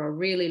that for a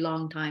really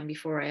long time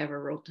before I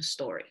ever wrote the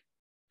story.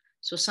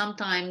 So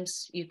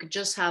sometimes you could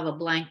just have a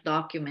blank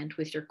document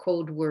with your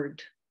code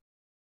word,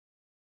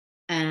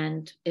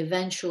 and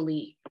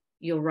eventually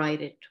you'll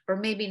write it, or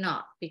maybe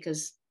not,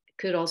 because it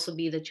could also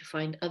be that you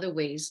find other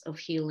ways of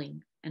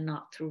healing and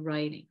not through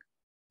writing.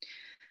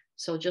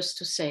 So just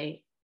to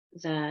say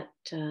that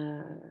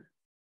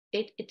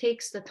it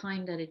takes the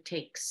time that it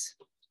takes.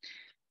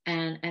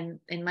 And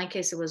in my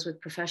case, it was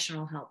with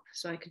professional help.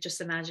 So I could just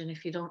imagine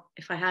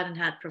if I hadn't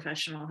had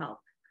professional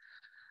help.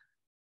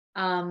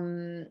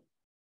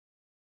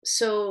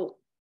 So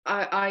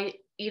I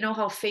you know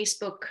how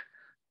Facebook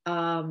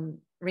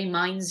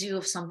reminds you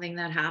of something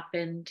that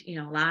happened, you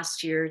know,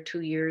 last year, 2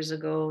 years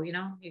ago, you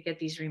know, you get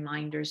these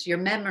reminders, your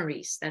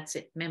memories, that's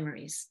it,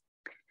 memories.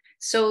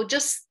 So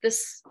just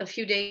this a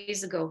few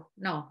days ago,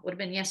 no, would have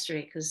been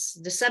yesterday, because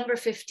December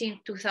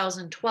 15th,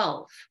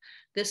 2012,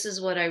 this is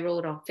what I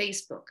wrote on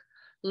Facebook.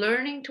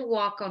 Learning to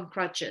walk on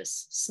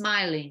crutches,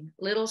 smiling,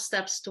 little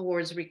steps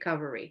towards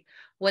recovery.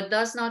 What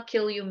does not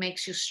kill you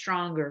makes you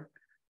stronger.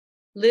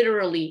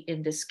 Literally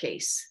in this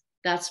case,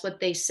 that's what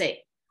they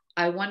say.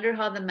 I wonder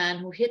how the man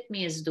who hit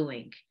me is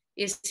doing.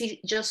 Is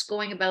he just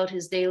going about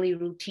his daily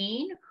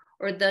routine,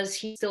 or does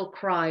he still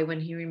cry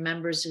when he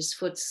remembers his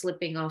foot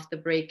slipping off the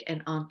brake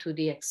and onto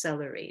the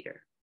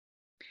accelerator?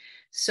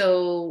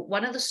 So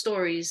one of the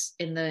stories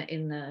in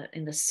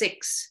the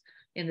 6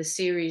 in the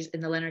series,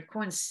 in the Leonard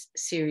Cohen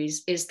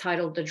series, is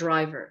titled The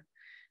Driver,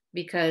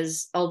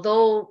 because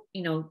although,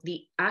 you know,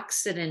 the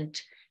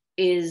accident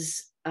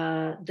is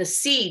the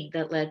seed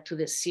that led to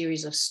this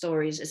series of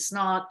stories, it's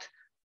not,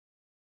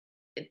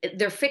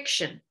 they're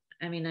fiction.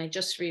 I mean, I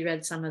just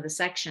reread some of the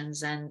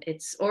sections, and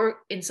it's,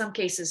 or in some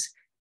cases,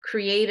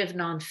 creative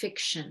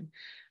nonfiction.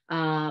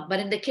 But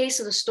in the case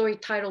of the story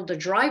titled The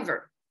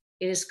Driver,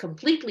 it is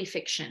completely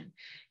fiction,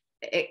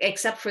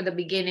 except for the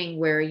beginning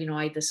where, you know,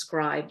 I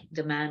described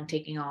the man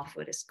taking off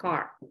with his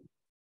car.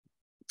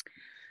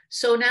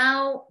 So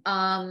now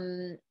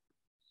I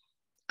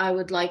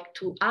would like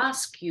to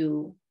ask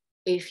you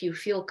if you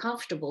feel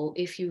comfortable,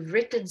 if you've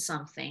written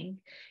something,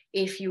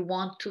 if you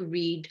want to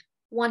read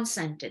one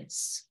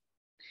sentence.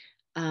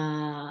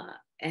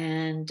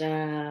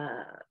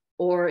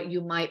 Or you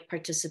might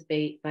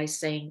participate by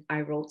saying,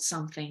 I wrote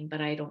something,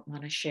 but I don't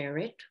want to share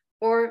it,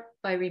 or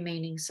by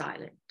remaining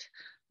silent.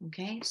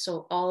 Okay,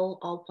 so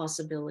all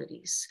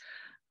possibilities.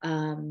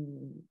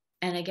 And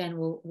again,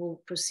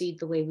 we'll proceed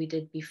the way we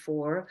did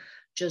before.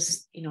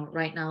 Just,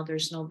 right now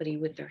there's nobody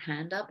with their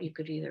hand up. You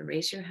could either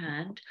raise your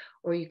hand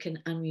or you can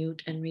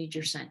unmute and read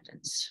your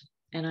sentence.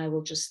 And I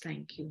will just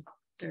thank you.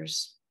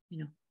 There's,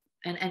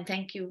 and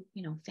thank you,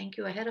 thank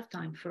you ahead of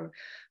time for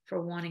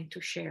wanting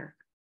to share.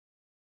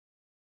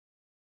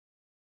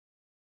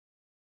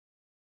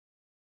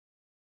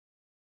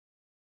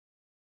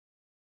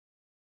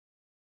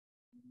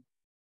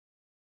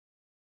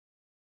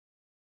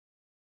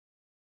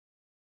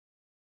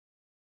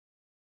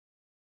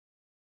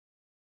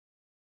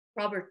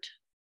 Robert.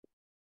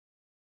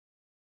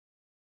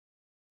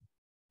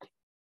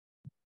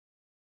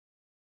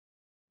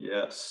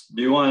 Yes.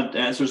 Do you want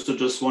answers to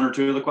just one or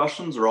two of the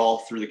questions, or all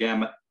through the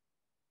gamut?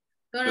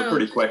 No, they're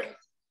pretty quick.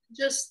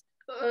 Just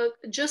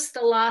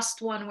the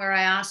last one where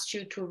I asked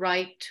you to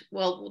write,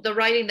 well, the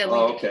writing that we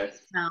okay.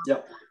 Now.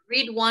 Yep.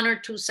 Read one or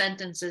two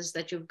sentences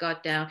that you've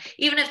got down,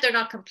 even if they're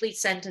not complete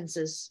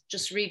sentences.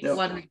 Just read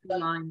one or two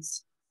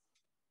lines.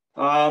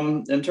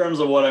 In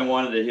terms of what I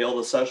wanted to heal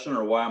the session,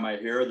 or why am I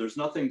here, there's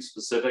nothing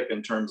specific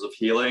in terms of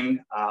healing.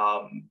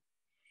 I'm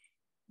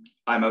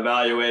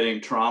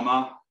evaluating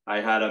trauma.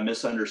 I had a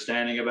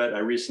misunderstanding of it. I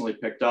recently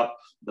picked up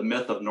The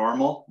Myth of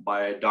Normal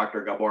by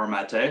Dr. Gabor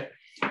Mate,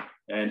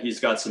 and he's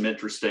got some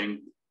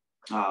interesting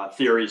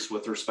theories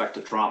with respect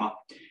to trauma.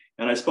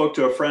 And I spoke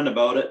to a friend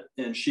about it,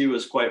 and she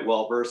was quite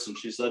well versed, and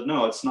she said,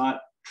 no, it's not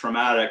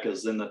traumatic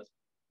as in the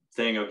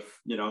thing of,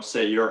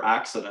 say your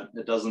accident.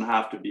 It doesn't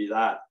have to be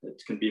that.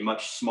 It can be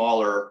much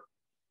smaller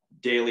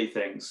daily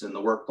things in the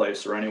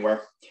workplace or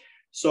anywhere.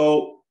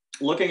 So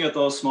looking at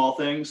those small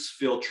things,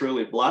 feel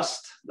truly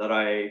blessed that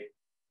I,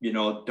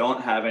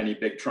 don't have any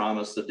big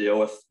traumas to deal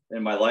with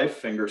in my life,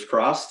 fingers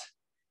crossed.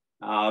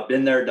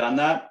 Been there, done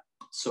that.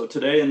 So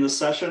today in this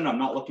session, I'm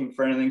not looking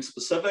for anything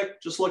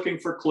specific, just looking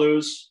for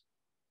clues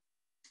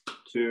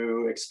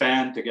to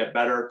expand, to get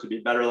better, to be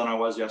better than I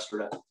was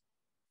yesterday.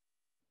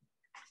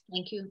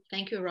 Thank you.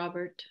 Thank you,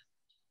 Robert.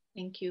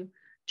 Thank you.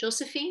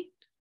 Josephine?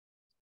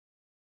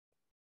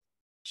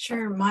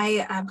 Sure.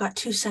 I've got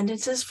two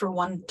sentences for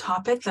one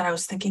topic that I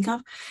was thinking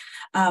of.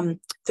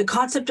 The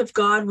concept of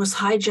God was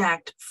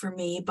hijacked for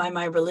me by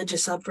my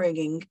religious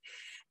upbringing.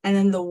 And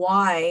then the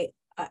why,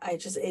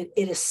 it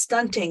is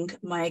stunting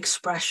my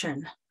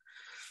expression.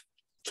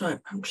 So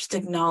I'm just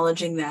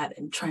acknowledging that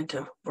and trying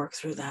to work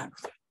through that.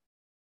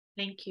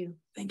 Thank you.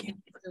 Thank you.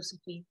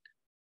 Josephine.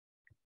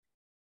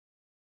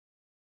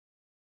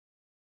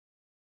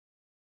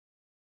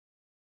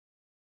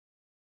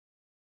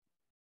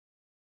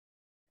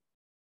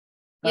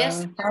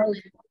 Yes.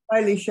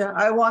 Hi, Licia.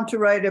 I want to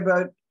write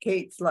about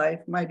Kate's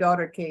life, my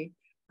daughter Kate,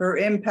 her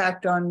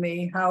impact on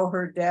me, how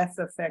her death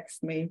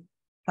affects me,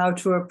 how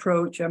to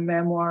approach a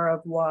memoir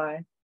of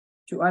why,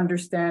 to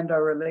understand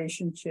our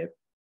relationship,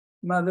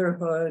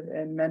 motherhood,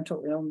 and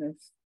mental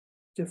illness,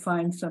 to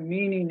find some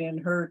meaning in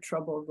her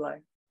troubled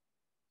life.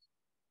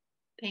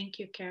 Thank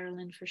you,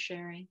 Carolyn, for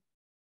sharing.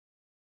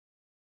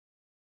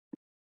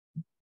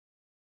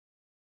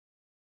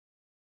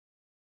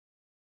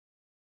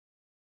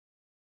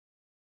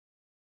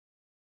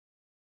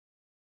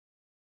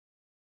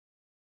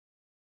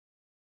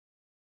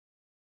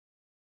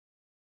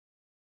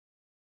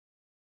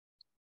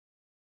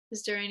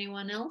 Is there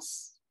anyone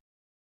else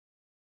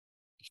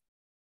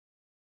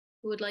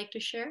who would like to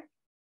share?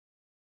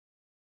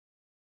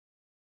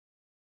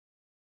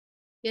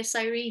 Yes,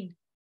 Irene.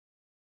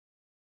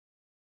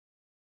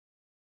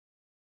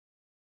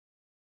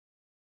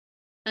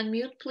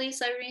 Unmute,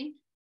 please, Irene.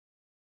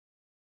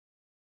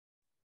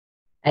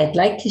 I'd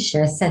like to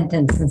share a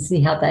sentence and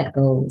see how that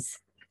goes.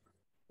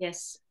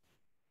 Yes.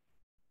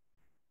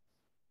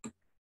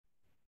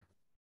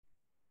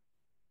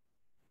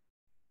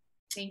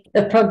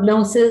 The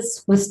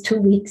prognosis was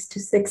 2 weeks to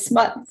 6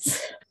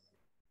 months.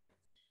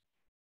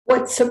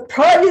 What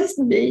surprised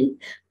me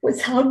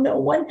was how no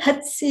one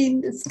had seen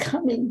this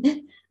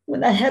coming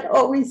when I had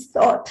always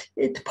thought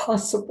it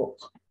possible.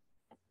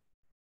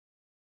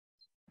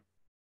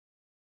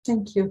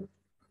 Thank you.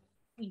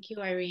 Thank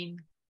you,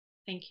 Irene.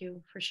 Thank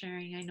you for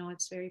sharing. I know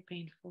it's very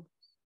painful.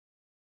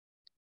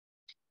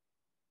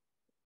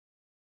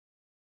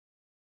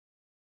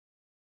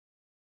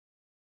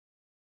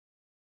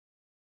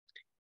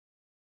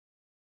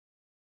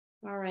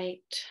 All right.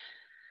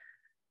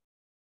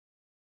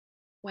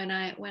 When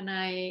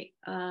I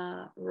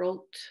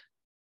wrote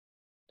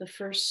the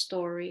first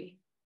story,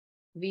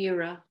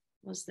 Vera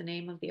was the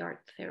name of the art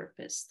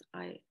therapist.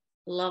 I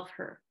love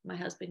her. My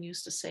husband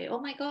used to say, oh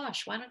my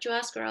gosh, why don't you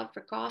ask her out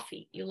for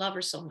coffee? You love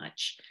her so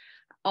much.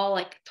 All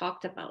I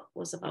talked about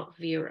was about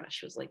Vera.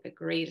 She was like the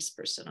greatest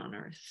person on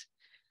earth.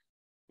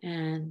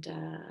 And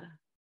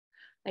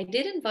I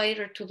did invite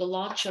her to the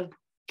launch of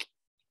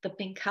the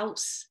pink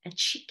house, and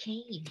she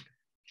came.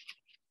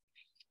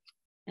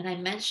 And I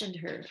mentioned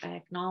her, I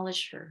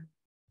acknowledged her.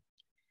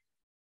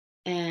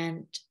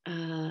 And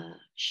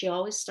she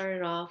always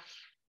started off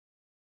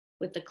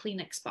with the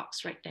Kleenex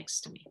box right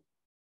next to me.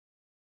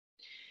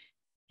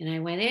 And I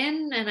went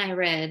in and I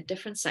read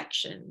different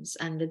sections.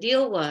 And the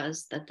deal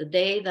was that the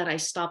day that I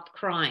stopped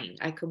crying,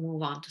 I could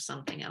move on to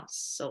something else.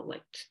 So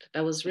like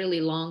that was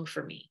really long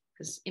for me.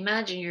 Because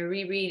imagine you're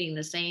rereading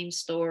the same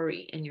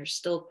story and you're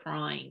still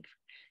crying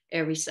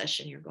every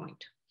session you're going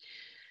to.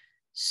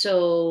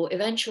 So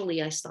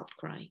eventually I stopped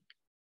crying.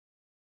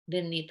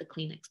 Didn't need the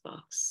Kleenex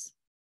box.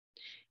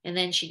 And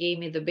then she gave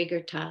me the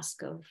bigger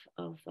task of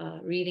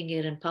reading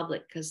it in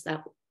public, because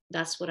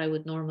that's what I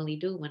would normally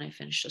do when I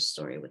finished a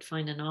story. I would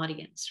find an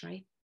audience,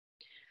 right?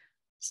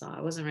 So I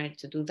wasn't ready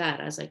to do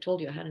that. As I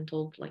told you, I hadn't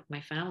told like my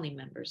family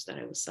members that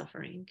I was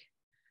suffering.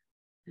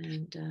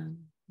 And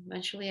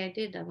eventually I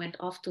did. I went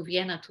off to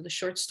Vienna to the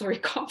short story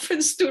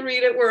conference to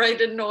read it, where I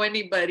didn't know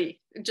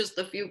anybody, just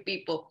a few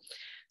people.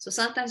 So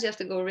sometimes you have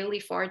to go really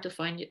far to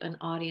find an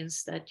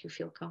audience that you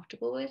feel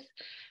comfortable with.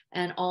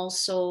 And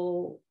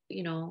also,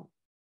 you know,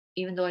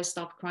 even though I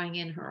stopped crying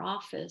in her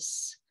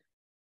office,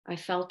 I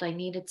felt I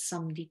needed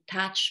some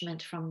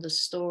detachment from the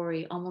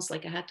story, almost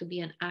like I had to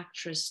be an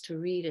actress to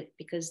read it,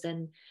 because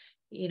then,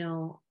 you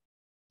know,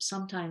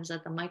 sometimes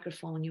at the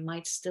microphone, you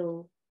might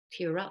still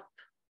tear up.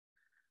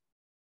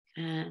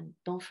 And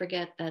don't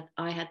forget that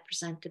I had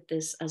presented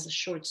this as a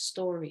short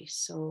story.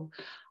 So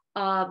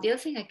the other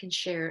thing I can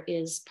share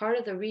is part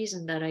of the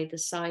reason that I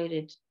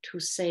decided to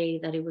say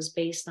that it was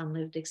based on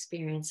lived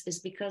experience is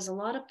because a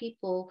lot of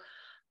people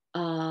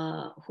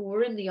who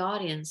were in the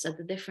audience at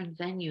the different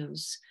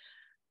venues,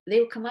 they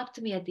would come up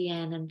to me at the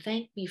end and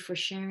thank me for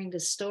sharing the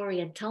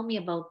story and tell me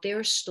about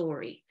their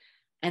story.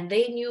 And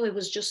they knew it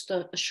was just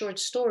a short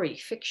story,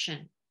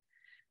 fiction.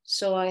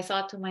 So I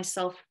thought to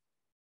myself,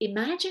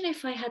 imagine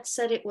if I had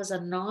said it was a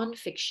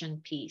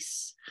nonfiction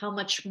piece, how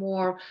much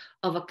more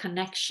of a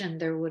connection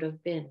there would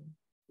have been.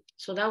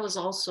 So that was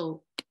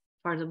also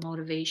part of the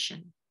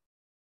motivation.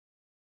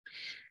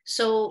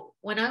 So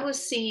when I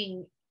was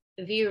seeing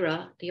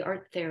Vera, the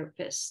art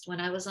therapist, when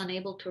I was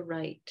unable to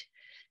write,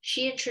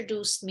 she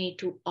introduced me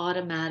to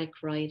automatic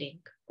writing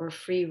or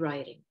free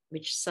writing,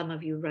 which some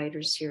of you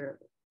writers here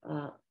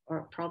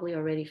are probably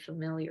already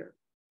familiar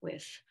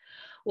with.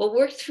 What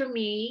worked for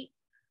me,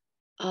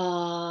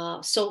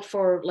 so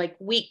for like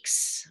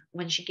weeks,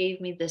 when she gave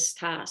me this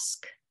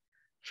task,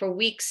 for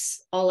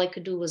weeks, all I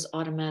could do was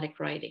automatic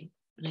writing.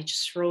 And I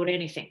just wrote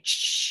anything,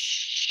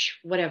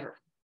 whatever.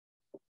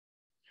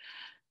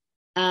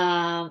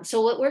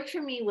 So what worked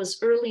for me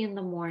was early in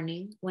the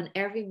morning when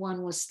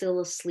everyone was still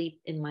asleep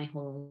in my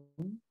home.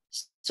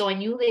 So I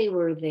knew they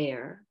were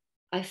there.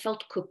 I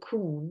felt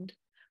cocooned,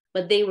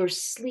 but they were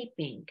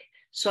sleeping.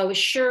 So I was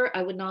sure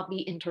I would not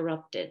be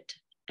interrupted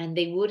and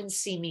they wouldn't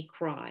see me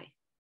cry.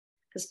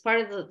 Because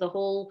part of the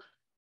whole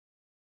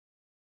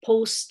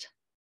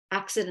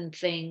post-accident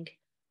thing,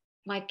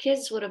 my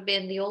kids would have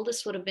been, the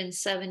oldest would have been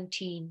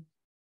 17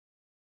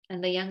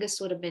 and the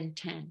youngest would have been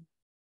 10.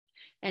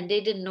 And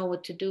they didn't know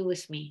what to do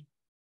with me.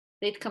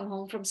 They'd come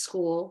home from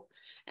school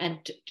and,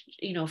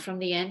 you know, from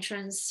the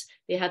entrance,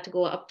 they had to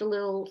go up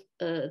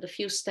the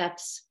few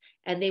steps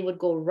and they would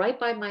go right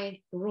by my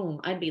room.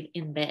 I'd be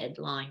in bed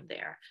lying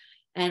there.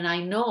 And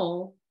I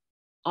know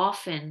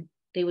often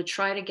they would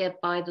try to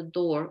get by the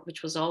door,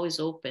 which was always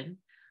open.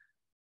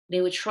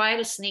 They would try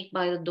to sneak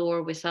by the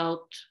door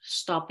without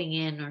stopping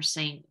in or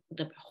saying,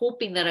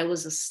 hoping that I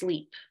was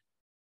asleep.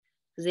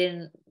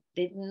 They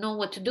didn't know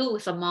what to do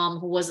with a mom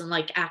who wasn't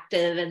like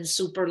active and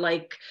super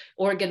like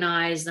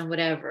organized and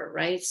whatever,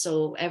 right?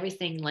 So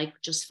everything like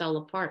just fell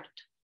apart.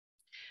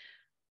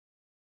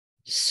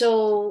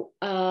 So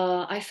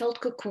I felt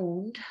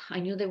cocooned. I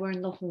knew they were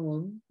in the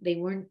home. They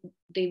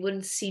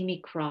wouldn't see me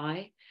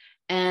cry.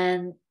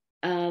 And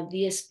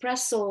the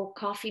espresso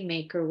coffee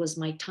maker was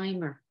my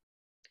timer.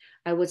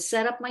 I would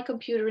set up my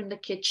computer in the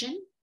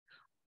kitchen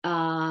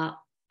on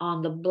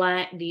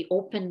the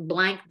open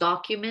blank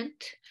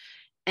document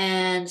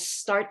and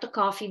start the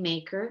coffee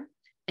maker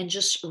and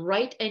just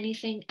write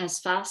anything as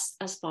fast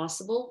as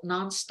possible,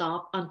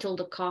 nonstop, until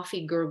the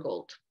coffee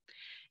gurgled.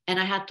 And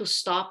I had to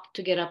stop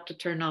to get up to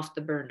turn off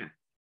the burner.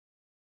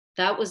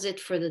 That was it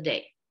for the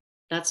day.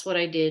 That's what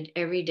I did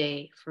every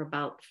day for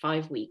about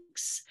 5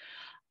 weeks.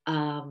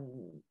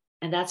 And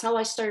that's how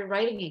I started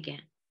writing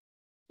again,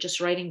 just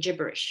writing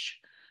gibberish,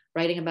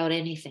 writing about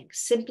anything,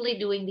 simply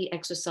doing the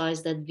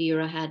exercise that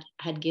Vera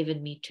had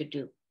given me to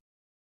do.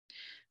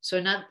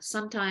 So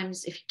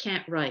sometimes if you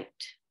can't write,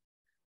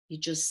 you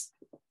just,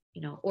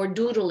 you know, or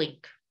doodling,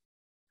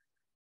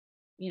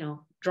 you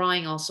know,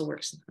 drawing also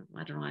works.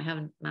 I don't know, I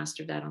haven't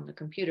mastered that on the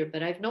computer,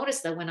 but I've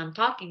noticed that when I'm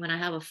talking, when I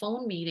have a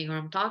phone meeting or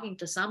I'm talking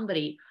to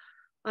somebody,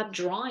 I'm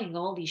drawing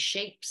all these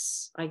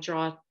shapes. I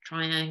draw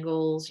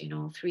triangles, you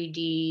know,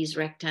 3Ds,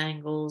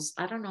 rectangles,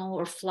 I don't know,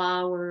 or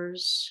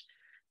flowers.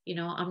 You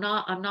know, I'm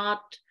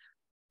not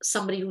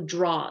somebody who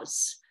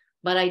draws,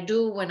 but I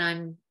do when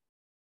I'm,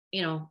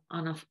 you know,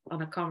 on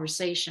a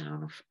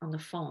conversation on the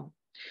phone.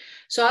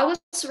 So I was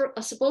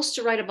supposed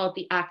to write about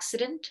the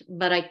accident,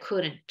 but I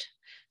couldn't.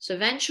 So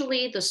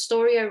eventually the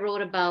story I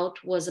wrote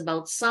about was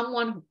about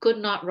someone who could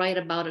not write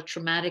about a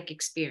traumatic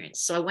experience.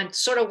 So I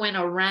sort of went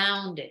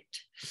around it.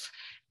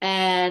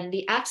 And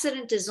the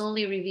accident is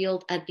only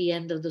revealed at the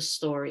end of the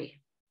story.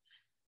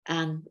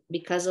 And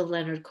Because of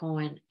Leonard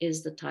Cohen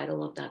is the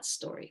title of that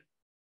story.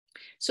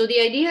 So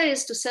the idea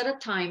is to set a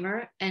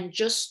timer and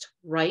just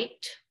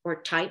write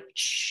or type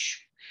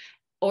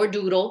or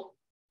doodle.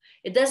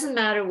 It doesn't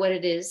matter what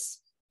it is.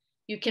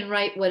 You can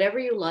write whatever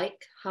you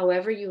like,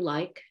 however you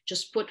like,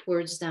 just put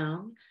words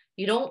down.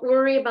 You don't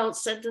worry about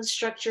sentence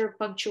structure,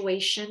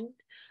 punctuation.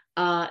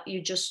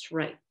 You just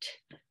write.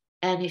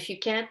 And if you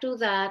can't do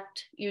that,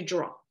 you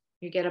draw.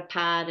 You get a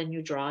pad and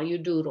you draw, you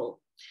doodle.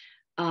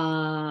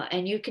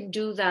 And you can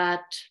do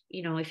that,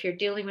 if you're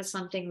dealing with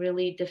something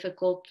really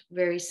difficult,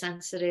 very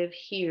sensitive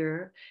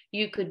here,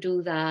 you could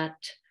do that.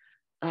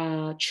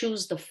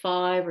 Choose the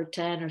 5 or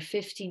 10 or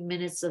 15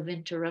 minutes of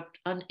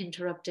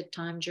uninterrupted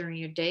time during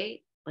your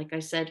day. Like I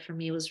said, for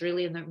me, it was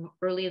really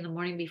early in the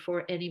morning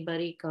before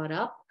anybody got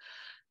up.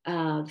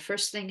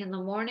 First thing in the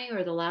morning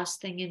or the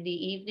last thing in the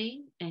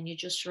evening, and you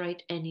just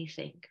write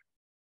anything.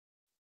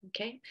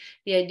 Okay.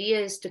 The idea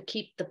is to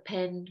keep the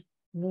pen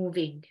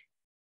moving.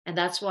 And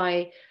that's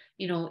why,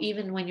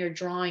 even when you're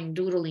drawing,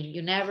 doodling,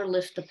 you never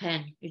lift the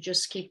pen. You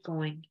just keep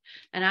going.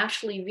 And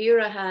actually,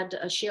 Vera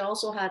she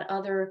also had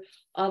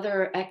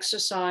other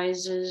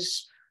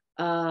exercises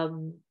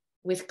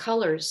with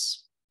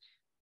colors.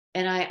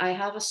 And I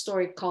have a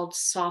story called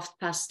Soft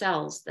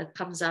Pastels that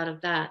comes out of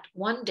that.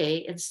 One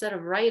day, instead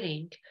of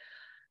writing,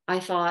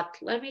 I thought,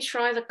 let me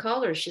try the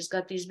colors. She's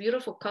got these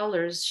beautiful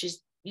colors.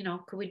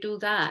 Could we do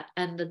that?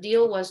 And the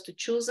deal was to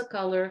choose a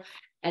color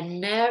and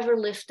never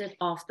lift it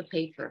off the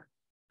paper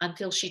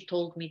until she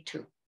told me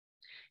to.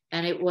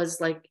 And it was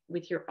like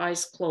with your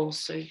eyes closed.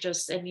 So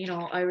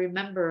I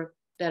remember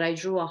that I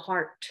drew a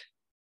heart.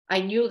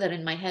 I knew that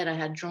in my head I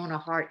had drawn a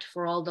heart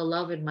for all the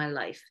love in my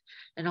life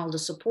and all the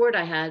support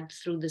I had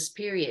through this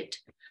period.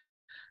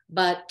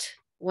 But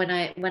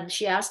when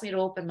she asked me to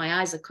open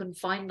my eyes, I couldn't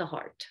find the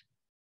heart.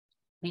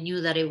 I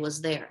knew that it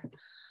was there.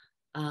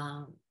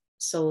 And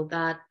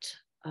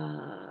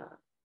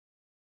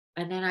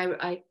then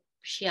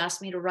she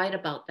asked me to write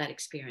about that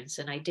experience,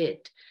 and I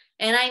did.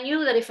 And I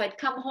knew that if I'd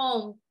come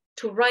home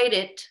to write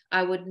it,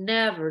 I would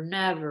never,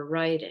 never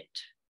write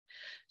it.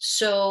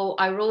 So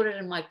I wrote it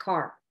in my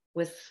car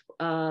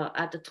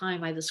at the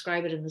time I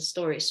describe it in the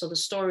story. So the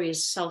story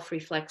is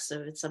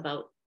self-reflexive. It's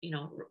about,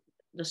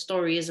 the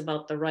story is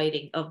about the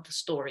writing of the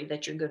story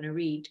that you're going to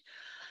read.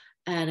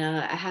 And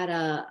I had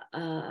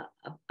a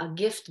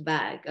gift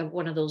bag, of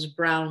one of those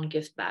brown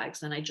gift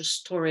bags, and I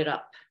just tore it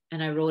up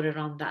and I wrote it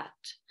on that.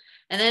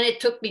 And then it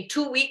took me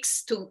 2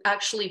 weeks to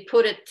actually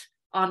put it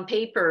on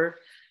paper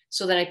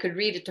so that I could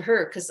read it to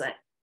her, because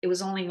it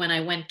was only when I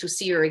went to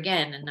see her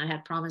again, and I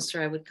had promised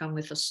her I would come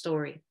with a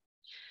story.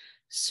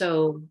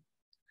 So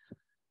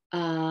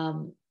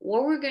what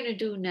we're going to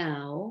do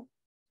now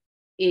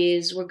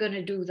is we're going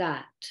to do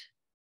that.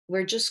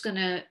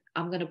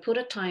 I'm going to put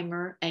a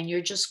timer, and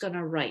you're just going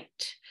to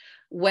write,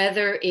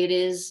 whether it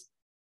is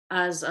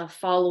as a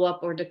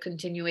follow-up or the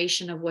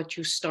continuation of what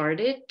you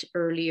started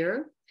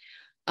earlier.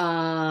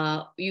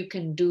 You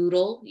can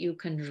doodle, you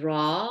can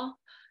draw,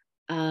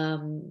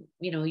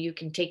 you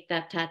can take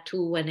that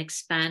tattoo and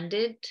expand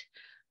it,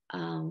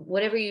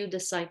 whatever you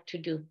decide to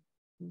do.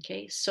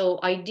 Okay, so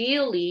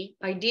ideally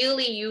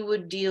you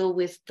would deal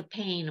with the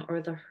pain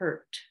or the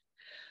hurt.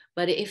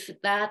 But if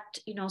that,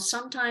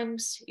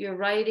 sometimes you're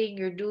writing,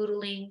 you're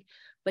doodling,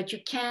 but you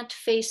can't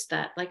face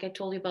that. Like I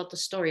told you about the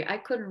story, I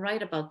couldn't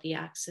write about the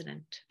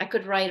accident. I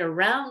could write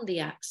around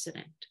the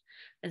accident.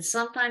 And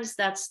sometimes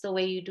that's the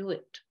way you do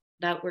it.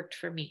 That worked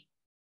for me.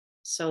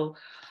 So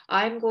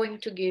I'm going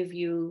to give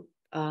you,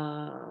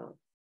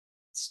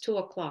 it's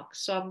 2:00.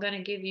 So I'm going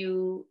to give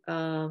you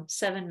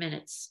 7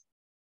 minutes.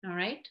 All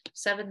right,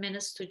 7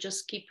 minutes to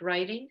just keep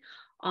writing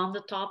on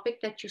the topic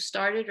that you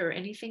started, or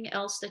anything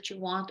else that you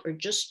want, or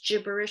just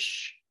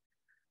gibberish.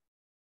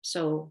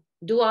 So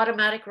do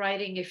automatic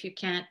writing if you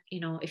can't,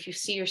 if you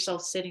see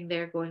yourself sitting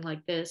there going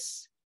like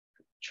this,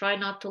 try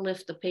not to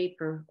lift the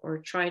paper, or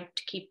try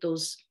to keep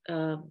those,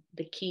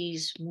 the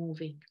keys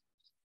moving.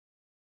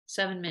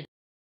 7 minutes.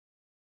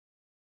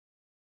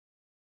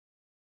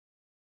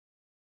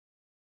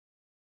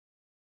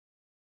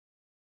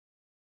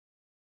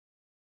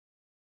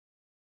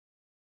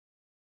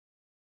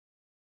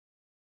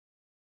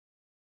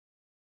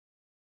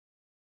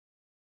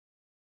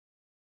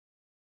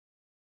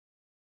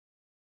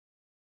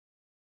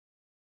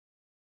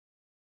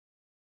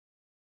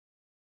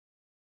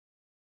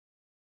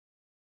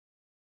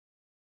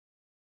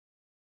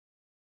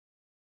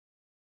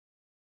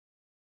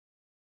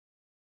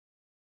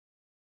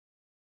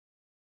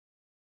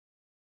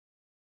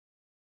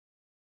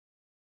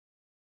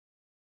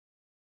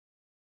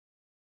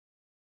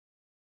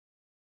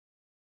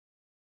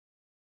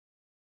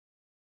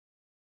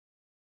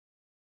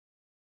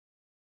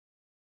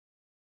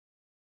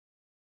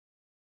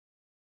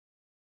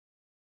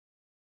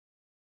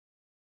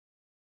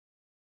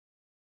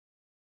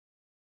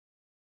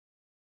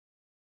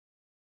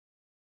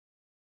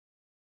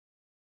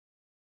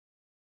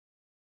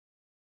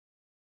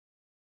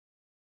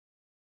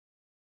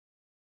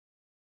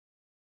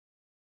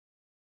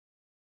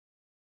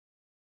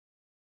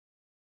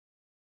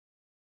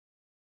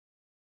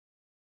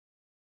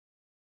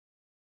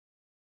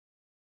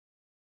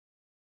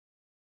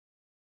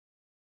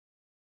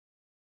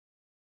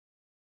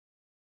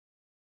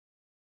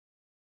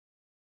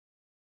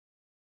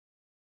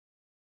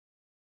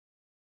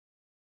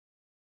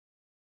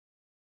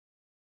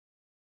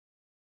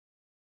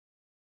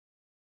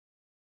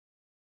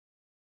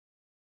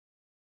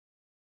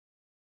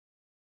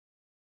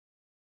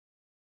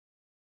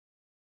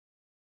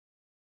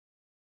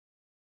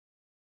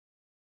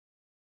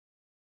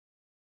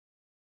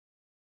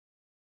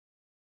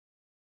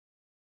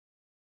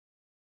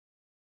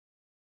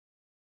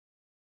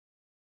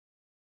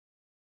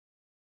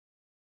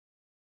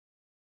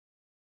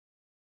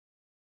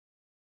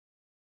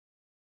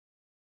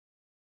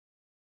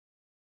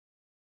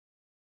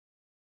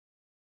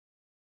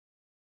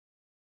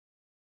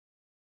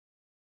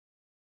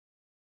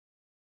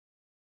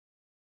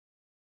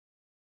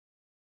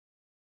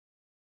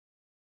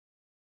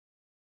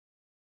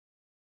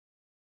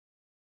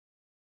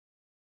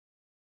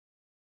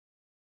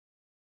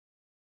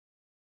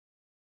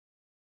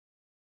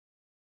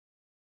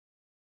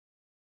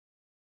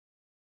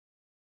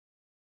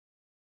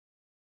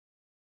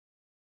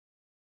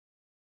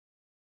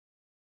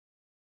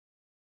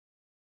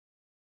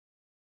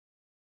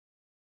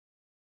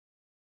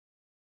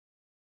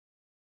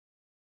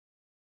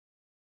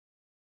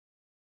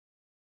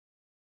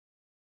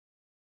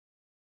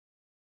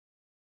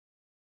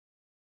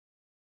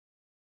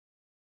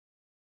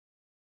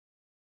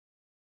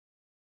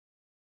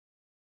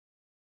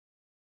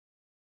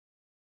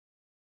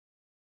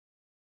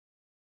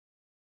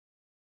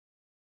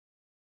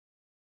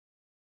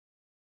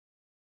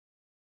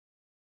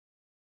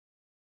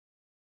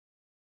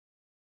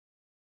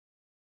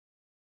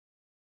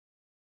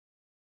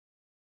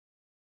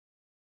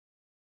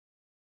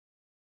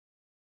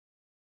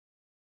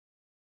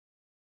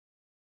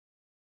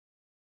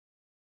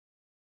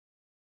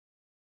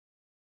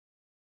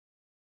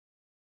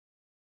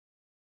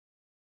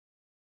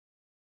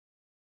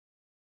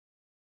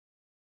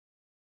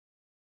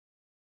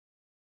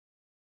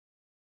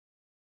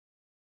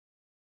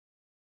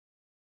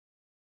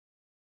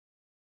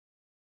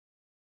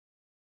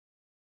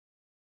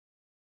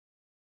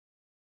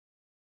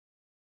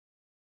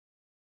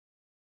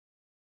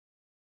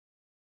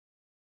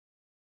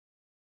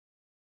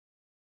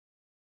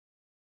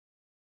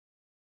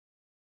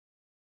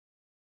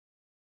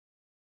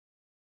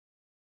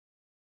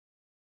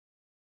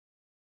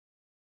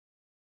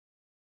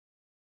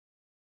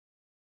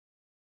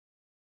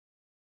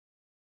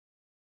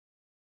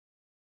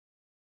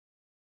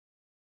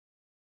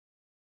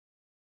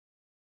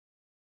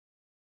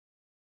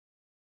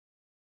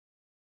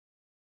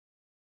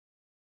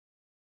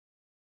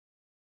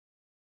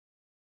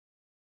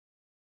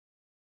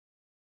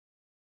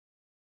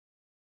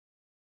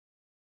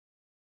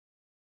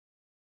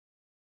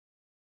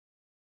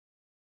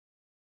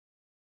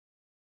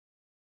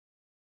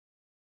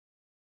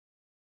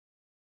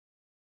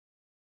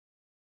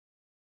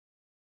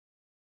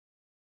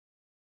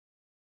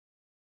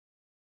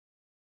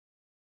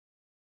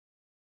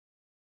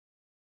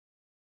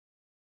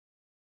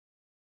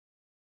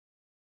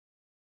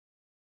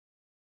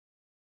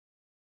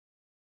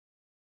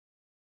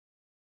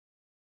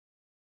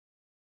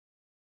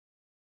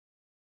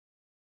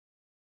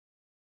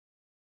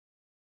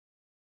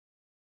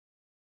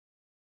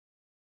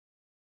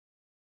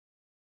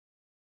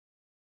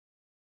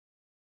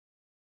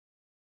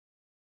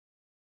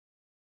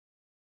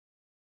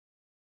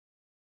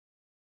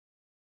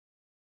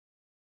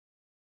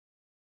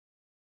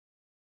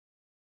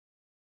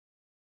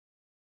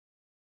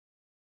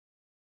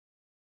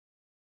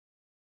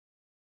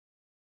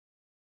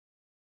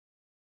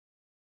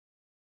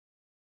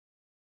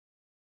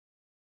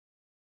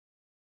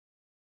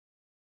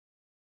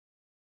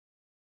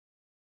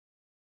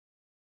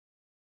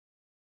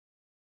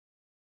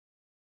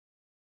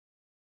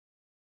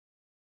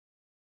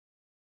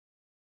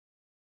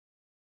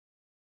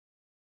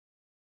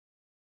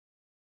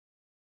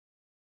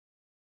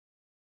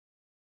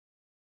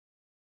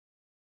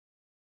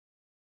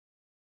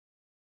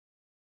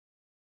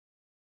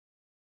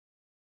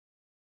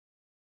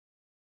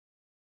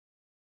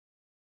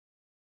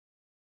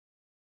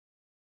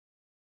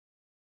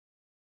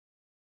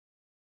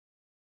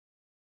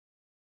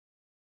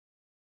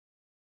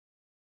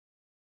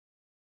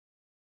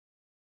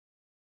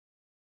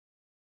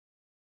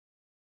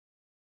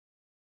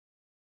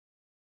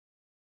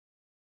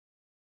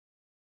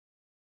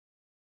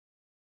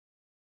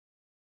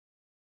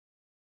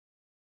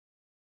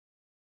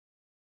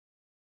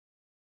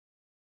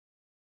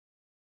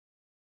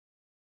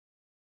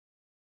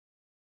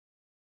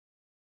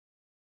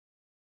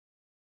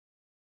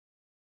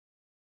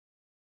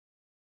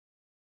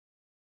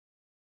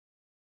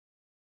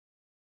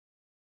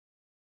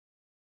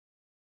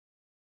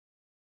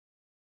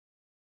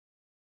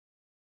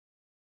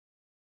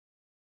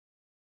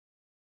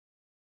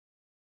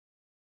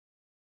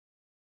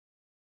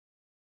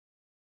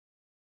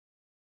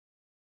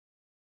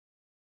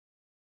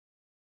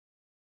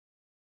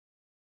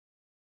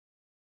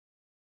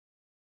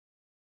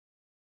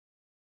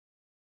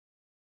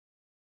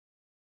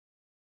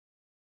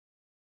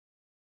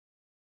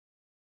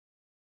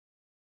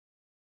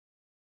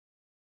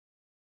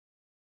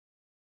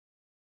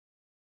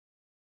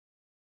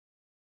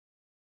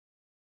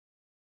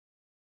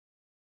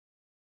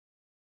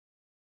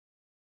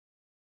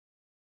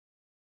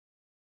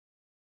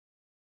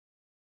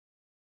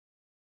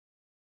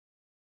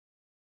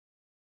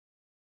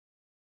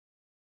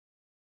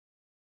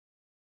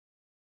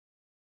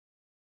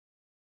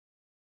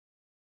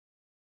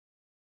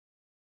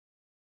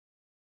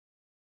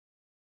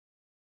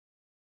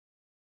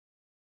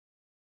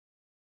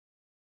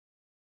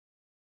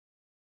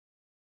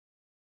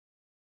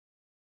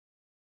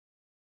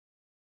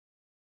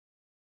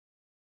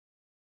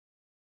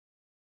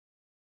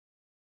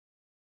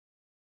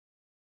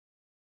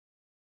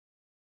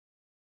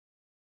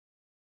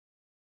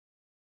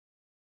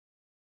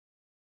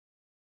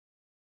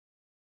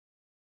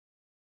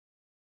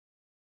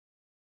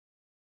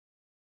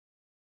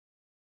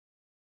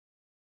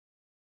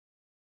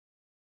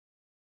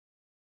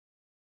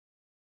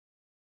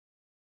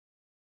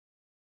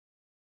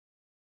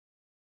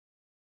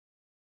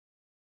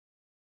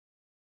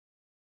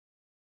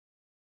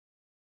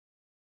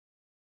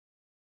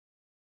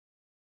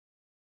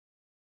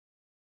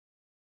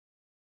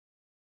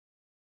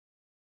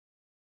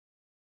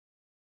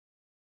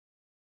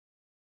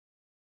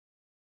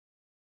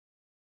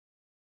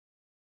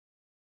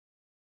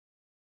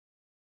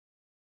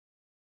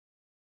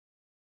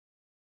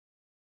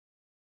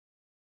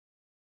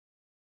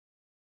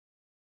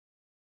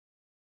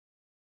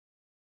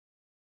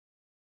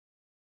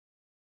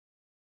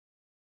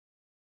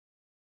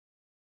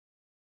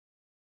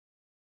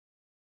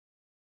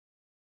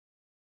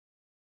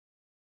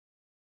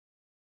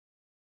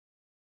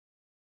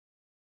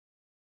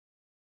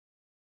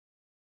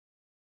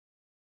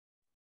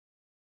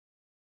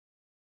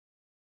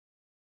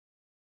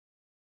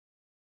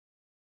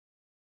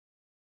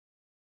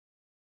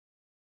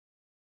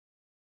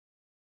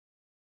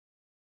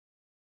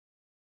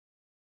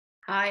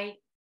 Hi.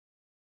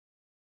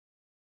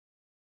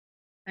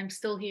 I'm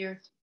still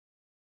here.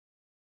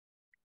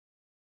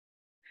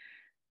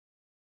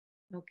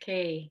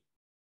 Okay.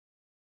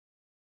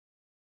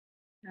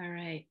 All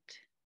right.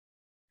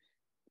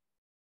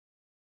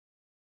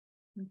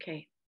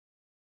 Okay.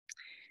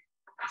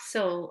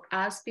 So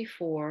as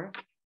before,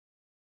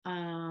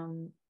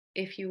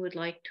 if you would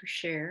like to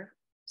share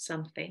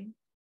something,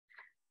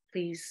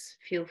 please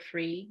feel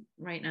free.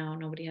 Right now,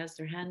 nobody has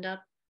their hand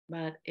up,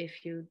 but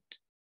if you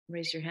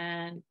raise your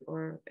hand,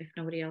 or if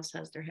nobody else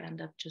has their hand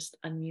up, just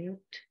unmute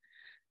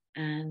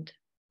and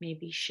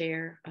maybe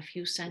share a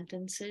few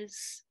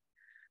sentences.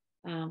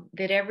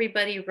 Did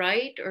everybody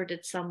write, or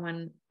did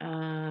someone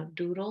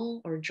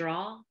doodle or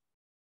draw?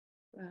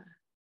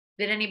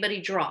 Did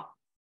anybody draw?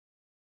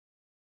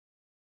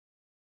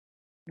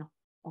 No.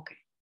 Okay.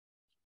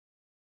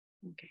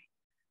 Okay.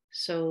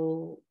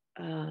 So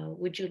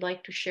would you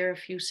like to share a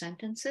few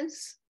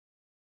sentences?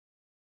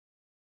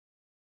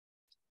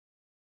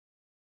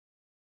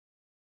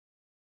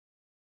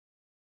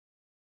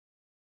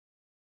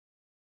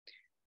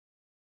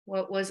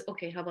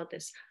 Okay, how about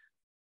this?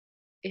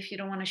 If you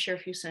don't want to share a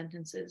few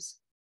sentences,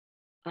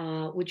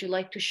 would you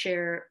like to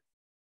share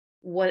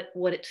what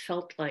it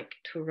felt like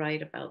to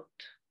write about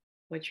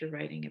what you're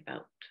writing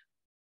about?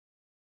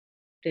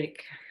 Did it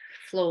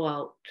flow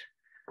out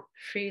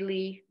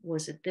freely?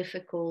 Was it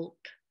difficult?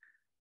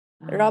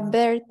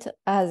 Robert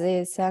has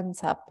his hands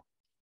up.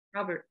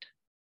 Robert.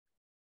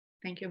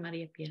 Thank you,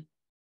 Maria Pia.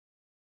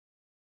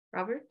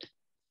 Robert?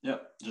 Yeah,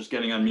 just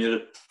getting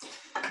unmuted.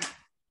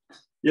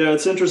 Yeah,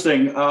 it's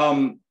interesting.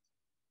 I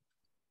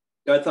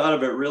thought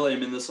of it really, I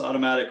mean, this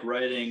automatic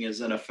writing is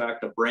in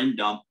effect a brain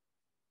dump.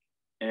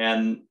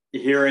 And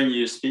hearing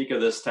you speak of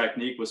this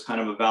technique was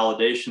kind of a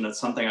validation. It's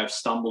something I've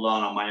stumbled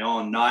on my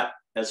own, not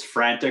as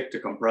frantic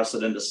to compress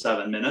it into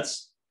 7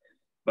 minutes,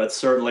 but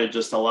certainly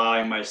just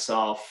allowing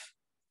myself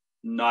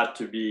not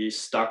to be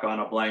stuck on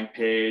a blank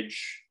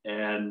page.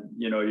 And,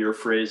 you know, your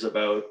phrase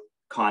about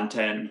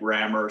content,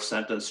 grammar,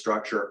 sentence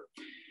structure.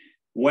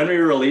 When we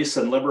release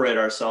and liberate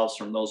ourselves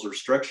from those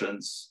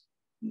restrictions,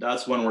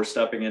 that's when we're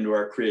stepping into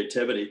our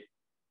creativity.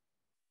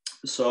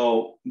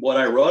 So what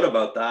I wrote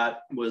about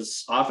that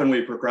was often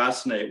we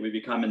procrastinate, we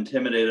become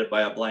intimidated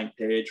by a blank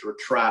page, we're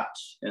trapped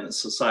in a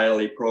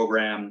societally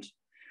programmed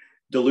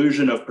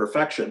delusion of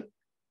perfection.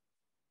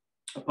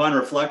 Upon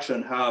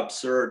reflection, how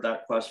absurd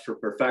that quest for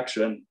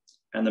perfection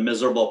and the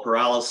miserable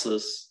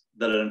paralysis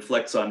that it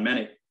inflicts on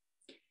many.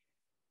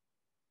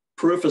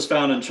 Proof is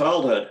found in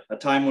childhood, a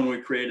time when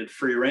we created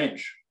free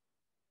range.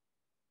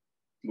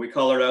 We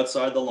colored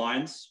outside the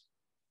lines,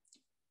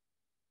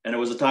 and it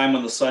was a time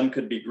when the sun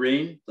could be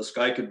green, the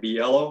sky could be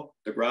yellow,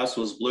 the grass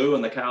was blue,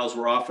 and the cows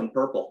were often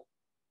purple.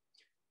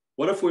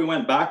 What if we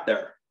went back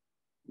there?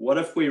 What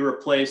if we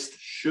replaced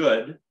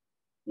should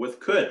with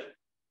could?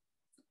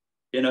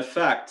 In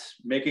effect,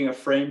 making a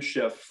frame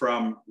shift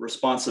from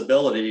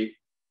responsibility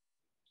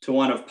to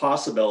one of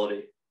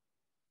possibility.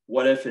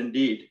 What if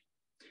indeed?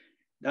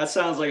 That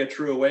sounds like a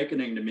true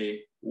awakening to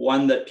me,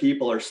 one that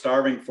people are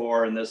starving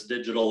for in this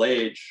digital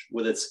age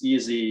with its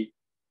easy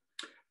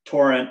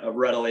torrent of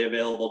readily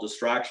available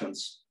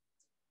distractions.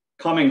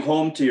 Coming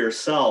home to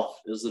yourself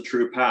is the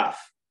true path.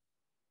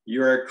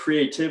 Your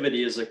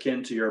creativity is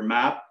akin to your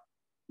map,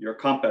 your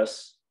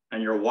compass,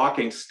 and your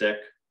walking stick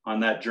on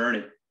that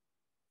journey.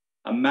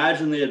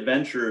 Imagine the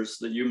adventures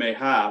that you may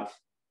have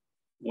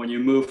when you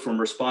move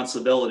from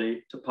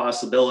responsibility to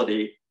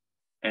possibility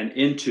and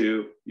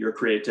into your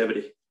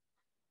creativity.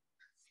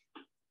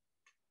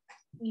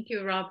 Thank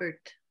you, Robert.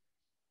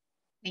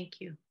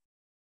 Thank you.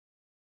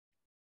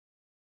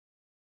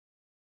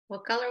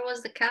 What color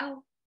was the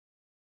cow?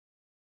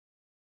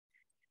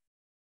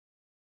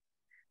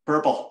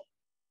 Purple.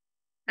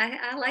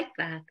 I like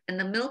that. And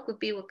the milk would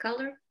be what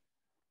color?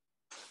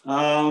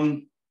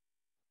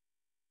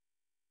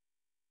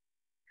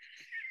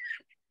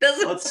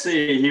 Let's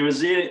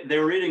see. They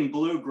were eating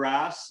blue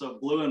grass, so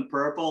blue and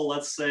purple.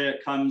 Let's say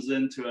it comes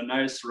into a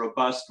nice,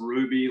 robust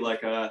ruby,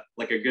 like a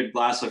good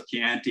glass of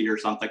Chianti or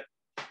something.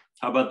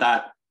 How about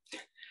that?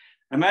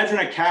 Imagine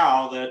a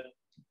cow that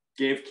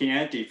gave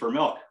Chianti for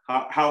milk.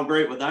 How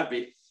great would that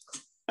be?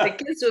 The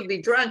kids would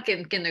be drunk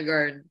in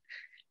kindergarten.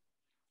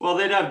 Well,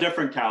 they'd have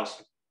different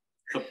cows.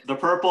 The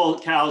purple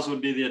cows would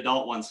be the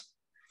adult ones.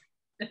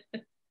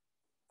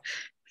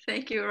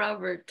 Thank you,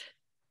 Robert.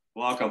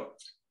 Welcome.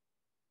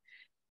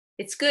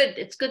 It's good.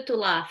 It's good to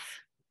laugh,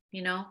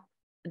 you know.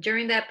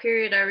 During that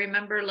period, I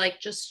remember like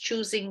just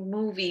choosing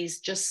movies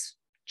just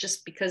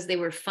because they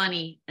were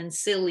funny and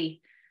silly,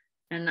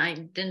 and I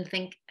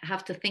didn't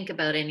have to think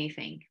about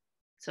anything.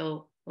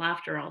 So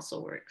laughter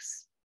also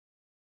works.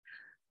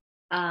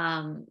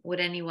 Would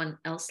anyone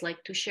else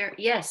like to share?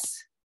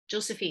 Yes,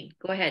 Josephine,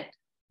 go ahead.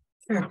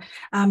 Sure.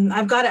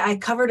 I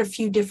covered a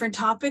few different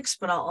topics,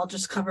 but I'll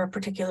just cover a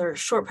particular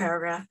short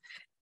paragraph.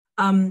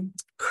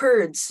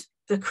 Kurds,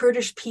 the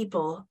Kurdish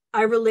people,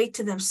 I relate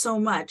to them so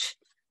much.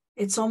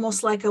 It's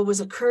almost like I was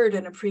a Kurd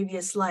in a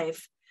previous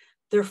life.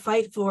 Their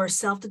fight for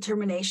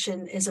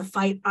self-determination is a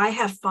fight I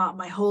have fought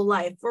my whole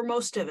life, or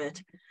most of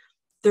it.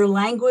 their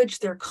language,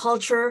 their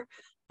culture,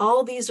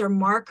 all these are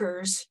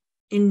markers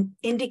in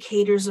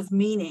indicators of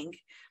meaning.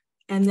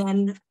 And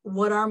then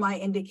what are my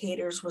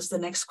indicators was the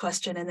next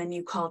question. And then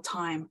you call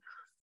time.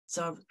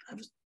 So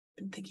I've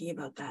been thinking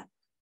about that.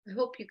 I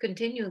hope you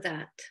continue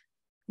that.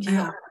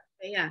 Yeah.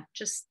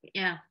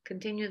 Yeah,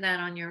 continue that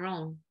on your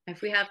own.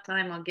 If we have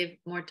time, I'll give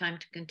more time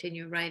to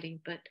continue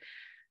writing. But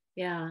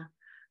yeah,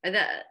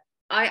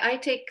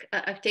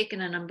 I've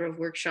taken a number of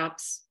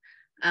workshops.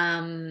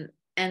 And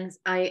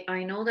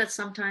I know that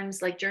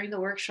sometimes, like during the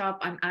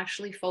workshop, I'm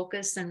actually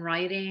focused and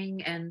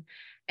writing, and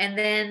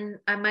then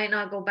I might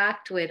not go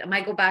back to it. I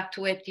might go back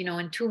to it,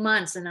 in 2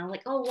 months, and I'm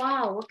like, oh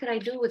wow, what could I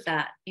do with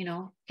that?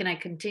 Can I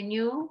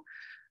continue?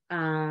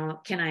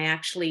 Can I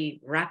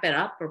actually wrap it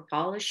up or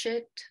polish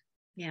it?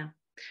 Yeah.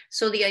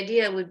 So the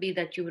idea would be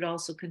that you would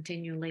also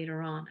continue later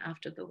on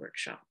after the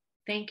workshop.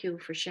 Thank you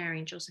for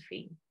sharing,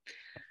 Josephine.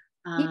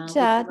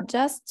 Licia,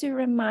 just to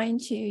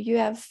remind you, you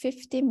have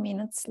 50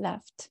 minutes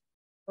left.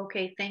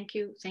 Okay, thank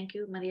you. Thank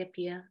you, Maria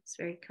Pia. It's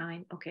very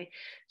kind. Okay,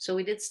 so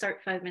we did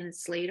start 5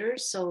 minutes later.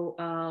 So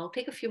I'll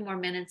take a few more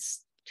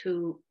minutes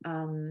to,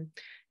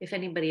 if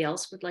anybody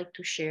else would like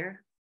to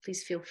share,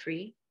 please feel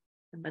free,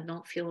 but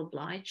don't feel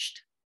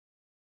obliged.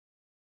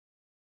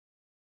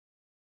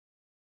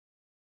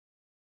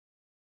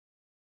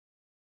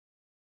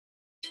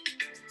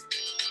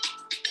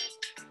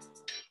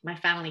 My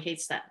family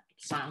hates that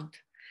sound.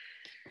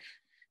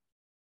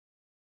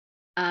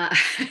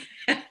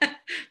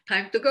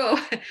 Time to go.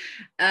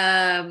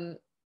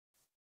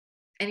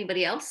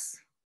 Anybody else?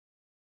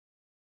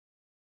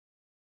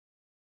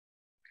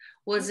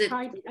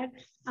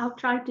 I'll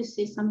try to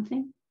say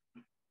something.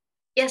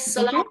 Yes,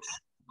 Solange.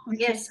 Okay.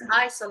 Yes,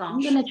 hi,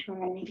 Solange. I'm going to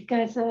try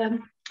because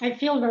I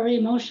feel very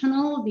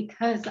emotional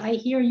because I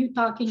hear you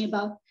talking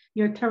about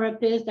your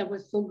therapist that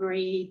was so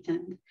great,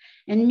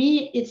 and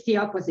me, it's the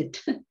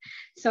opposite.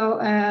 So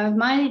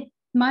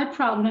my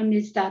problem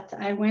is that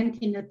I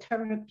went in a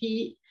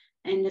therapy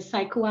and a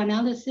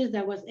psychoanalysis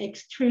that was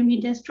extremely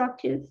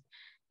destructive,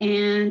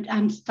 and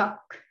I'm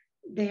stuck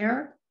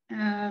there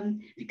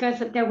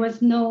because there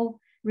was no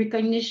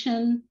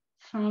recognition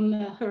from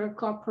her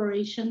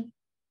corporation,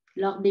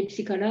 L'Ordre des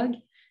Psychologues,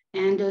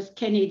 and the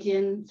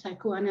Canadian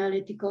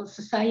Psychoanalytical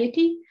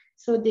Society.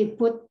 So they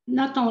put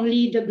not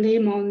only the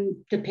blame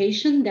on the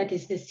patient, that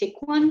is the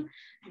sick one,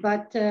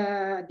 but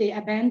they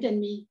abandoned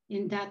me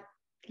in that.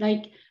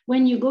 Like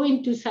when you go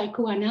into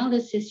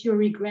psychoanalysis, you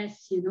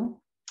regress,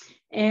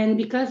 And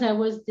because I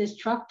was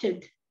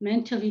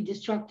mentally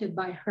destructed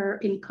by her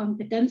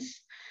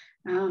incompetence,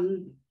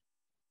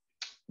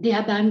 they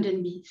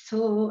abandoned me.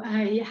 So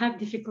I have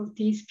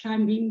difficulties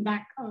climbing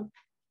back up.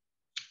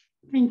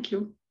 Thank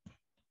you.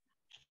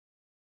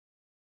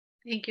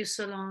 Thank you,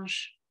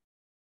 Solange.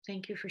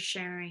 Thank you for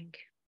sharing.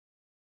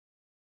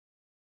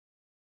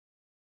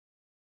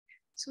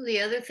 So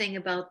the other thing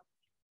about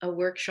a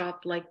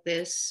workshop like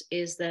this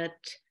is that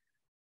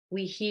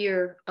we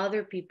hear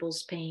other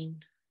people's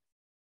pain.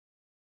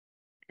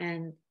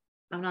 And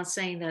I'm not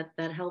saying that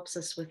that helps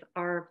us with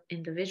our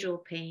individual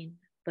pain,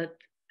 but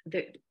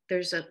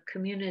there's a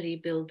community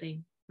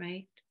building,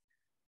 right?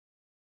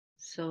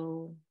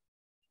 So,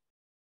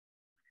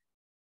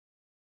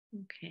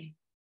 okay.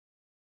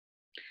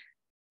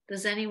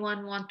 Does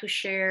anyone want to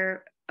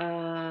share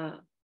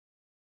how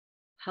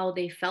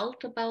they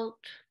felt about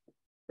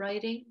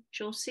writing?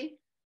 Josie,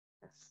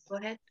 go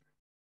ahead.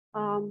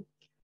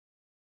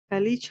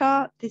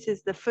 Licia, this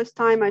is the first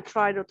time I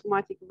tried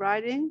automatic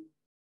writing.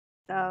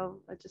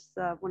 So I just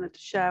wanted to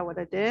share what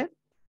I did.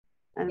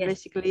 And yes.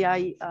 Basically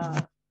I,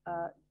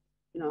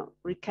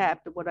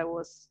 recapped what I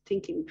was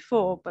thinking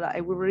before, but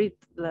I will read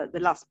the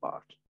last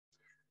part.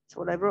 So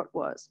what I wrote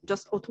was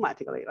just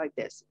automatically like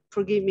this.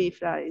 Forgive me if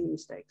there are any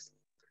mistakes.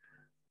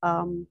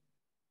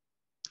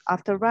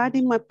 After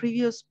writing my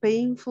previous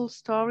painful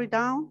story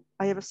down,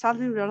 I have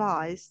suddenly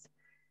realized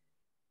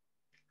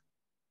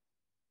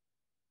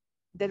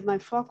that my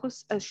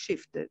focus has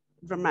shifted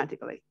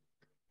dramatically.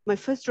 My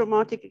first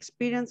traumatic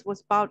experience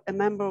was about a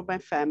member of my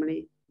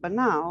family, but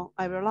now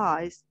I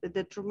realize that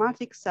the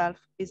traumatic self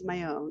is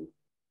my own.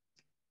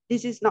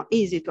 This is not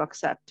easy to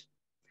accept.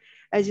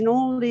 As in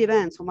all the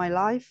events of my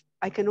life,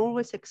 I can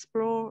always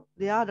explore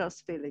the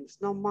other's feelings,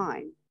 not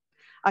mine.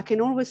 I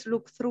can always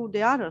look through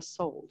the other's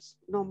souls,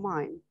 not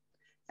mine.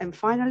 And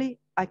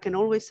finally, I can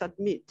always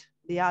admit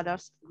the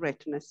other's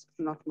greatness,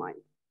 not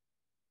mine.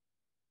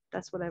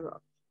 That's what I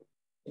wrote.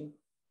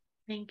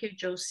 Thank you,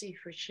 Josie,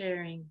 for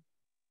sharing.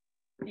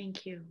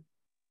 Thank you.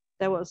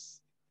 That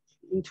was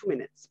in 2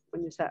 minutes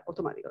when you said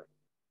automatically.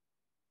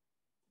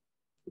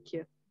 Thank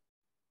you.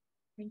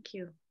 Thank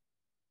you.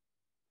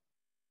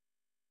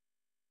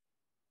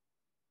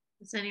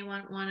 Does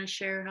anyone want to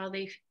share how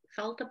they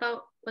felt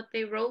about what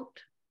they wrote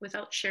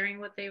without sharing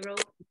what they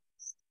wrote?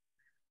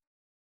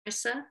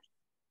 Marissa?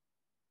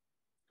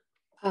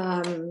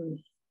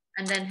 And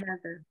then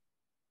Heather.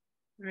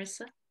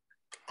 Marissa?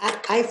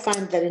 I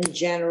find that in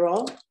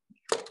general,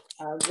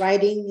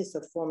 writing is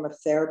a form of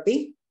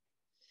therapy,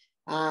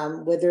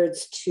 whether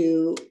it's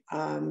to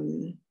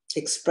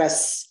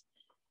express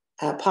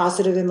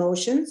positive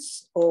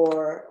emotions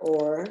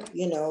or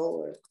you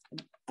know,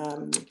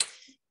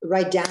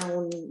 write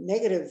down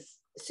negative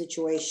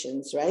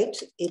situations, right?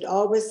 It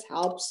always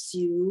helps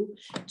you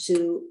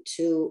to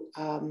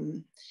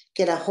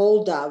get a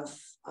hold of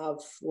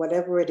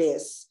whatever it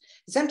is.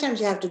 Sometimes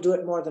you have to do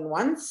it more than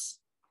once,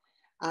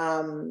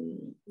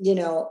 you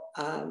know,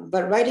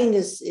 but writing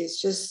is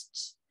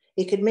just,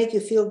 it could make you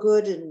feel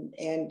good,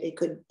 and it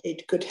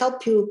could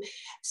help you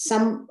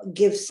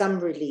give some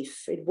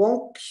relief. It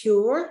won't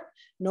cure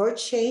nor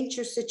change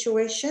your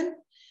situation,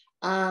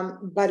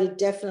 but it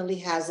definitely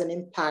has an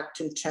impact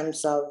in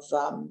terms of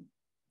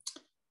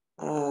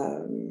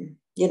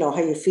you know,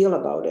 how you feel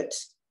about it,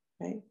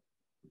 right?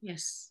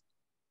 Yes.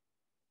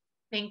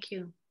 Thank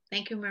you.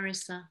 Thank you,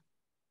 Marissa.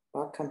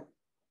 Welcome.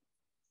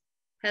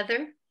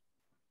 Heather?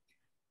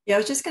 Yeah, I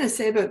was just going to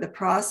say about the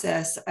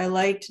process. I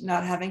liked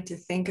not having to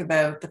think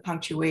about the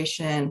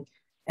punctuation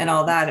and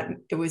all that.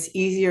 It was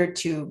easier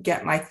to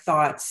get my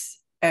thoughts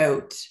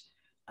out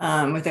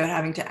without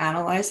having to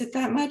analyze it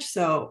that much.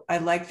 So I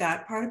like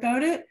that part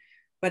about it.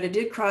 But it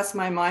did cross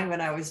my mind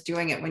when I was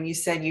doing it, when you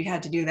said you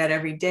had to do that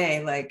every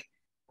day. Like,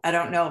 I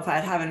don't know if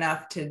I'd have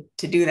enough to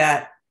do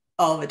that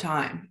all the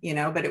time, you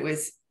know, but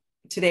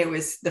today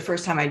was the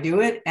first time I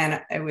do it,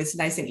 and it was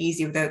nice and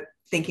easy without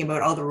thinking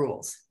about all the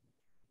rules.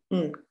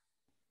 Mm.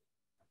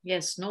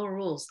 Yes, no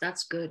rules.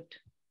 That's good.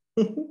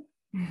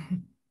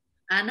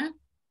 Anna?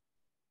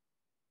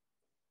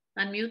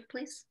 Unmute,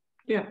 please.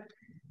 Yeah.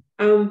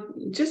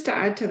 Just to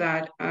add to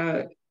that,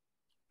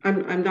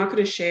 I'm not going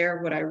to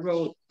share what I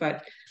wrote,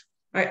 but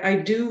I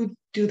do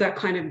that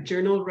kind of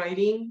journal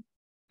writing.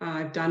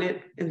 I've done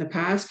it in the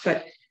past,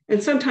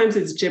 and sometimes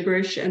it's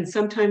gibberish, and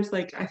sometimes,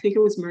 like I think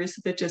it was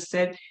Marissa that just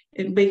said,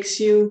 it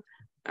makes you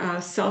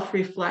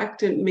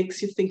self-reflect and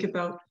makes you think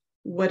about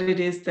what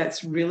it is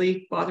that's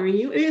really bothering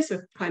you. It is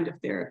a kind of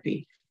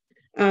therapy.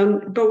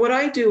 But what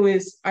I do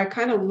is I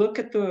kind of look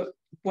at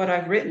what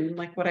I've written,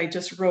 like what I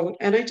just wrote,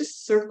 and I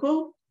just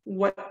circle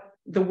what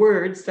the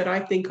words that I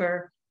think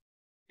are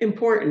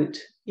important,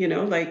 you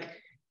know, like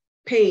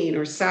pain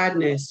or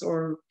sadness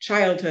or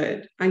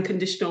childhood,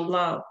 unconditional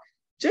love,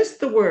 just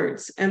the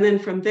words. And then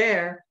from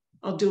there,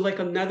 I'll do like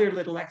another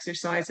little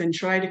exercise and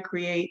try to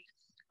create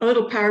a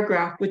little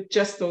paragraph with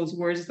just those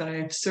words that I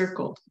have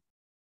circled.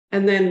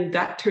 And then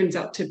that turns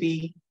out to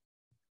be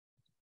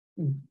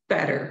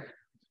better,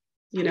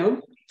 you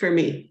know, for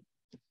me.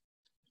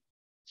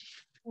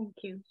 Thank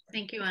you.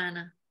 Thank you,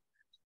 Anna.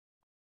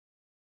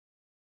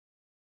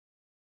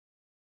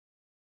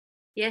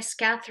 Yes,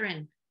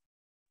 Catherine.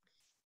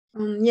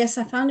 Yes,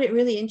 I found it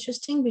really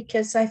interesting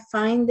because I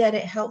find that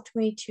it helped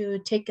me to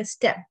take a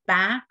step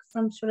back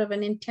from sort of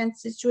an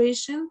intense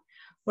situation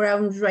where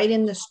I'm right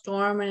in the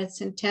storm and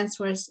it's intense,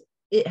 whereas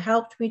it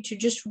helped me to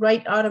just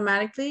write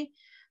automatically,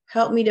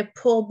 helped me to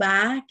pull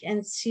back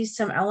and see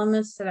some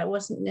elements that I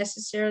wasn't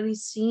necessarily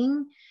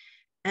seeing.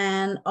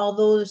 And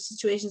although the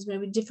situations may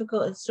be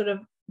difficult, it sort of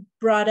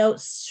brought out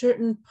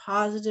certain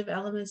positive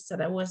elements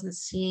that I wasn't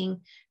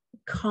seeing,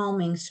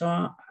 calming.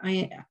 So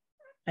I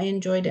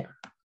enjoyed it.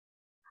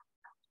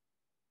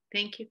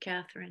 Thank you,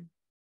 Catherine.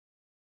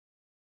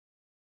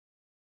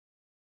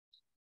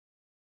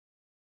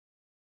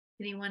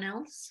 Anyone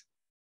else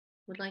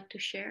would like to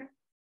share?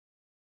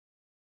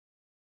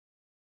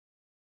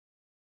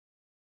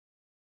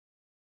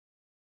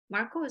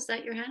 Marco, is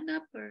that your hand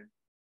up or?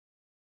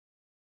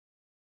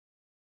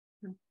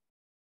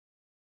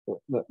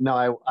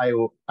 No,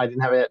 I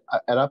didn't have it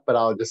up, but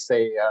I'll just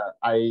say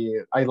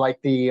I like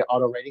the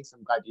auto rating, so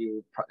I'm glad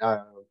you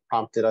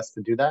prompted us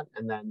to do that.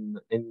 And then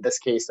in this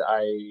case,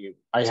 I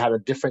had a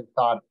different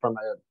thought from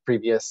a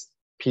previous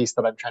piece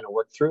that I'm trying to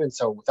work through, and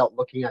so without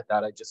looking at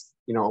that, I just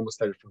almost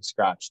started from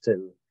scratch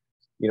to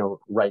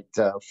write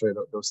for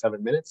those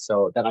 7 minutes,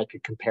 so that I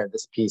could compare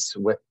this piece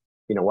with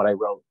what I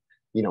wrote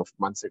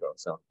months ago.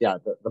 So yeah,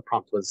 the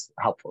prompt was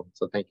helpful.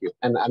 So thank you,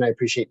 and I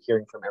appreciate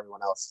hearing from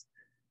everyone else.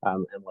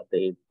 And what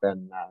they've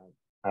been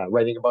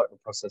writing about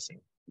and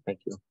processing. Thank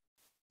you.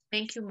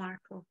 Thank you,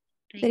 Marco.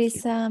 There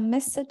is a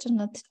message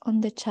on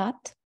the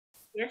chat.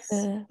 Yes.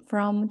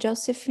 From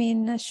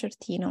Josephine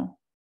Shortino.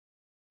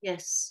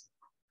 Yes.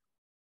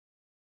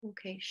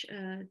 Okay.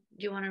 Do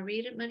you want to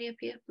read it, Maria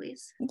Pia,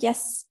 please?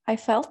 Yes, I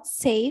felt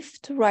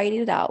safe to write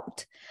it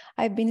out.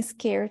 I've been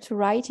scared to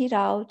write it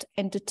out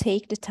and to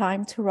take the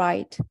time to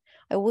write.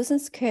 I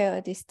wasn't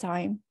scared this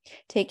time,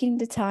 taking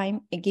the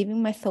time and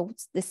giving my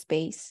thoughts the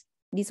space.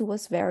 This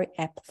was very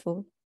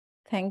helpful.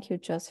 Thank you,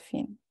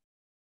 Josephine.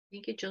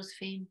 Thank you,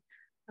 Josephine.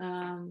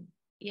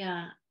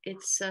 Yeah,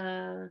 it's,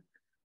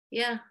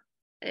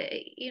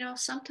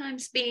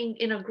 sometimes being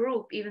in a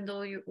group, even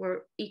though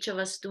we're each of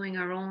us doing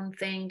our own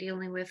thing,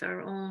 dealing with our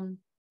own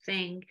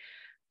thing,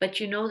 but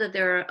you know that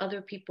there are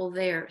other people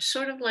there.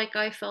 Sort of like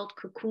I felt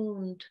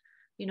cocooned,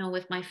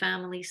 with my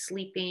family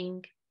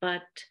sleeping,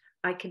 but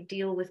I could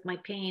deal with my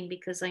pain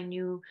because I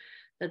knew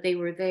that they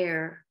were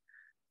there.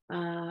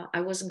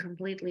 I wasn't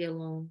completely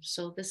alone.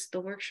 So the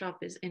workshop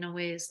is, in a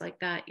way, is like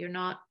that.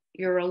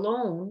 You're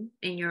alone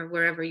in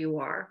wherever you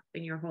are,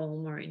 in your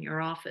home or in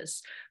your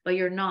office, but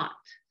you're not.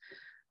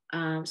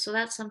 So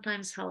that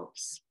sometimes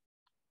helps.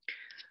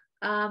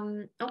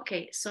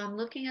 Okay, so I'm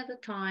looking at the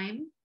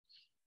time.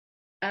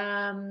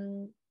 Let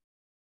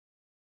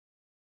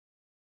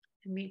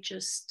me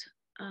just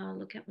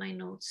look at my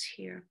notes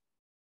here.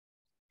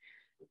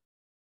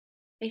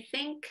 I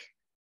think,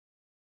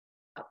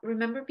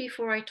 remember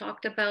before I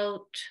talked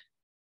about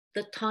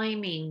the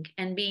timing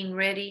and being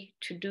ready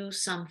to do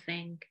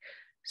something.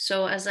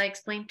 So as I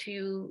explained to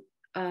you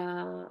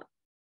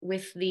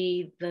with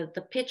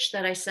the pitch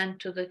that I sent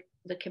to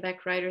the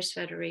Quebec Writers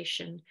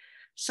Federation,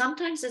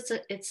 sometimes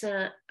it's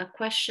a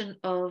question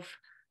of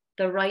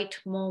the right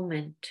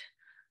moment.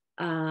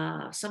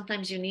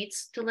 Sometimes you need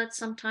to let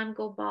some time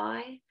go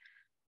by.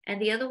 And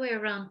the other way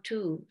around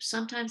too.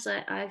 Sometimes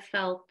I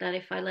felt that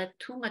if I let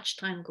too much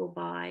time go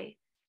by,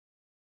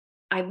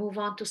 I move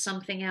on to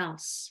something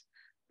else.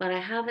 But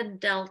I haven't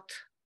dealt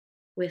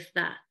with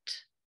that.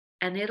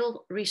 And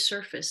it'll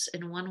resurface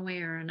in one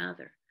way or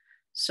another.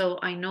 So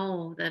I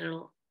know that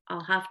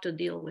I'll have to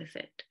deal with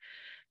it.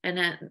 And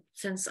then,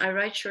 since I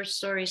write short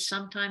stories,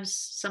 sometimes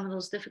some of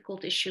those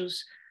difficult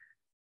issues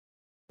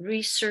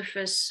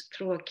resurface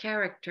through a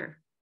character.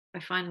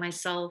 I find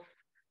myself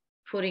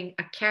putting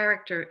a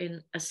character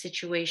in a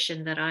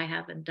situation that I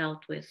haven't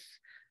dealt with,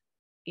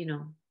 you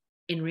know,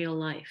 in real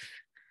life,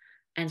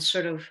 and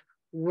sort of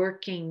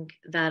working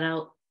that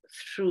out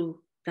through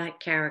that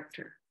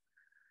character.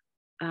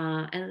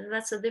 And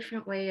that's a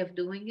different way of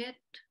doing it.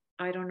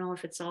 I don't know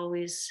if it's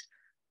always,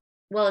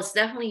 well, it's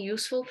definitely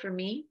useful for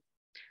me.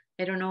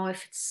 I don't know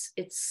if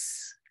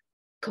it's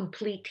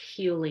complete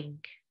healing,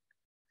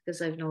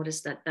 because I've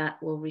noticed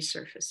that will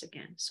resurface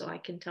again. So I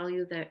can tell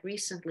you that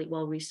recently,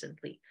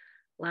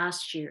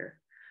 last year,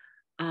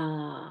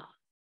 I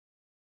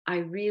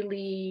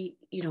really,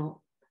 you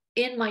know,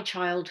 in my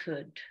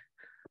childhood,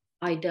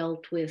 I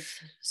dealt with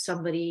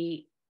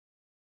somebody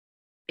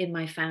in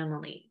my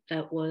family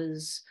that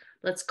was,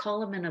 let's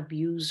call him an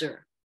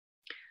abuser.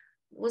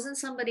 It wasn't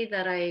somebody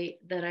that I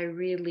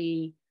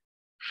really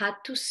had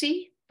to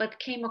see, but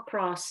came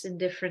across in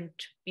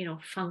different, you know,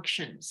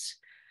 functions.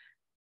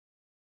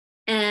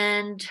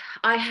 And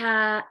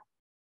I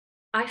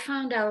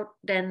found out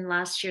then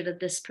last year that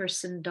this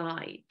person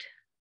died.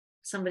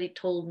 Somebody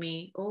told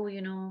me, oh,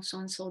 you know,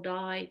 so-and-so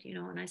died, you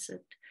know, and I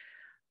said,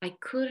 I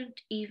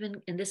couldn't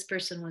even, and this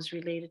person was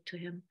related to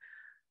him,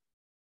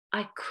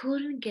 I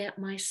couldn't get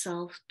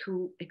myself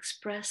to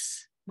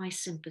express my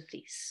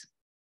sympathies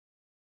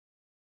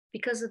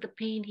because of the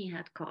pain he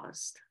had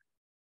caused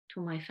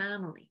to my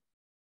family.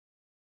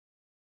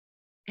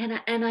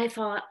 And I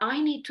thought,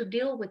 I need to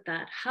deal with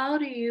that. How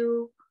do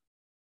you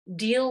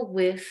deal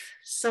with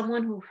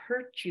someone who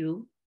hurt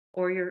you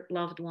or your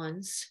loved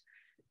ones?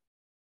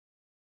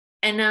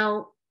 And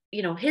now,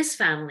 you know, his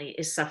family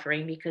is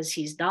suffering because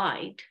he's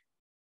died.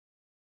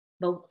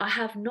 But I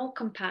have no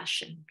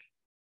compassion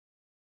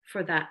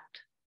for that.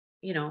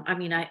 You know, I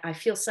mean, I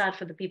feel sad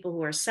for the people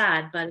who are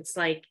sad, but it's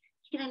like,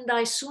 he didn't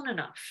die soon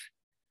enough.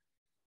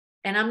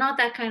 And I'm not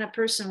that kind of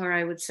person where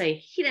I would say,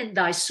 he didn't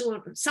die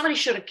soon. Somebody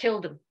should have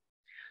killed him.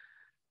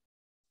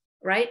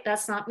 Right?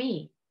 That's not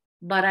me.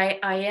 But I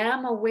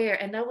am aware,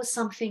 and that was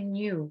something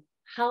new,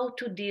 how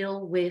to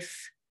deal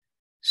with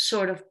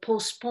sort of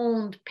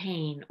postponed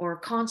pain or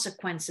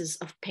consequences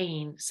of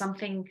pain,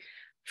 something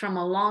from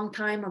a long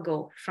time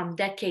ago, from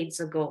decades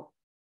ago,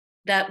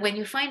 that when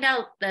you find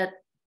out that,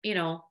 you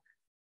know,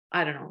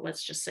 I don't know,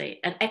 let's just say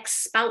an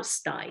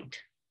ex-spouse died.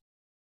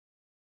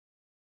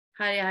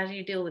 How do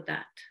you deal with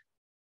that?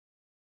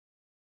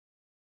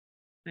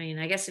 I mean,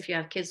 I guess if you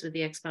have kids with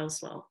the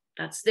ex-spouse, well,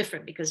 that's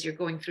different because you're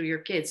going through your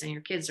kids and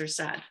your kids are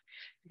sad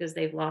because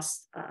they've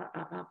lost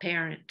a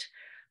parent.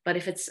 But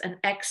if it's an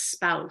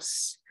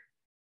ex-spouse,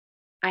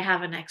 I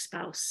have an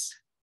ex-spouse,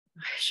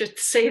 I should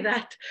say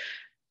that.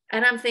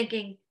 And I'm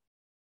thinking,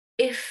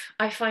 if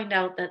I find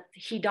out that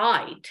he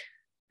died,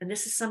 and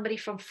this is somebody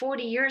from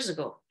 40 years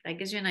ago, that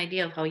gives you an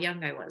idea of how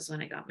young I was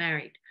when I got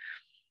married.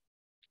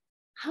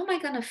 How am I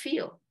going to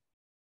feel?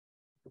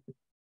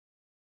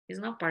 He's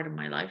not part of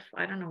my life.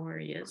 I don't know where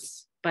he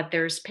is, but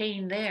there's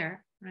pain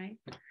there, right?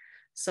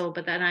 So,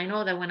 but then I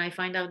know that when I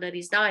find out that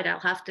he's died, I'll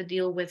have to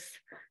deal with,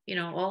 you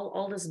know,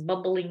 all this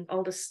bubbling,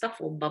 all this stuff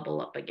will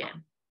bubble up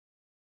again.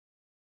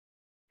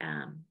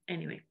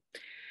 Anyway.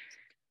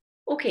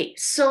 Okay,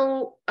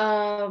 so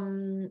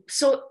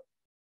so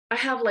I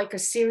have like a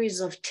series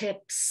of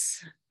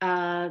tips.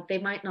 They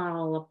might not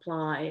all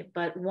apply,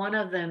 but one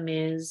of them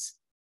is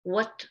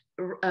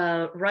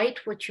write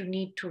what you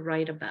need to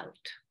write about.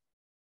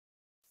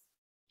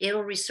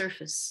 It'll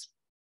resurface.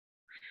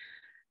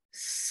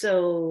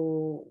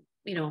 So,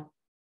 you know,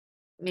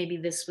 maybe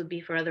this would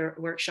be for other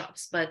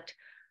workshops, but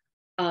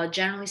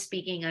generally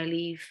speaking, I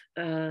leave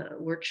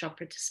workshop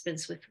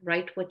participants with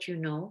write what you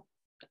know,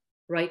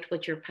 write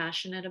what you're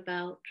passionate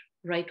about,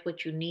 write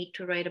what you need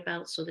to write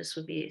about. So this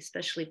would be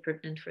especially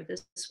pertinent for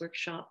this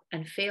workshop.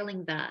 And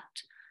failing that,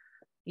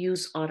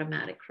 use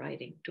automatic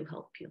writing to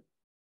help you.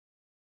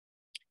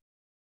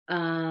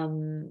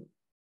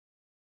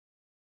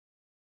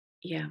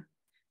 Yeah.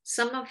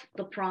 Some of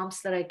the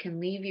prompts that I can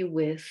leave you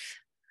with,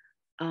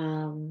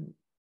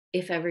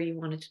 if ever you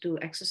wanted to do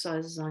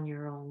exercises on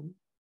your own.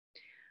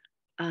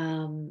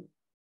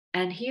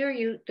 And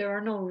here there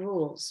are no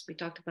rules. We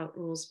talked about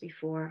rules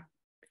before.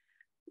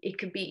 It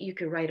could be, you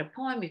could write a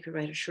poem, you could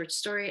write a short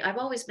story. I've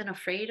always been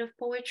afraid of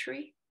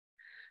poetry.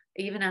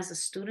 Even as a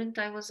student,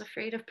 I was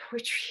afraid of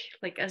poetry.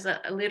 Like as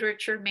a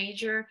literature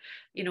major,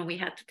 you know, we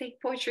had to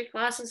take poetry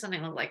classes, and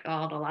I was like,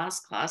 oh, the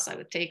last class I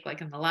would take,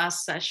 like in the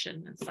last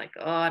session, it's like,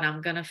 oh, and I'm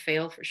gonna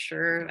fail for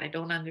sure. I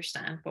don't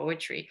understand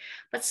poetry.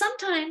 But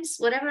sometimes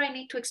whatever I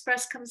need to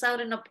express comes out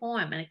in a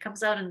poem, and it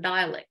comes out in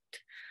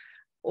dialect,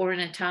 or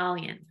in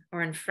Italian,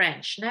 or in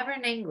French, never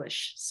in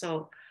English.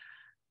 So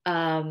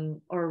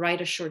or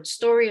write a short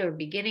story, or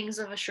beginnings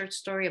of a short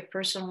story, a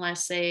personal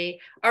essay,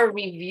 a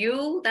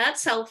review.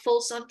 That's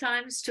helpful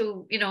sometimes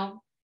to, you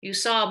know, you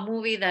saw a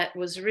movie that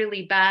was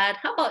really bad.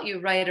 How about you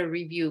write a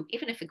review,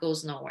 even if it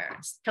goes nowhere?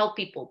 Tell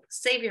people,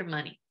 save your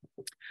money.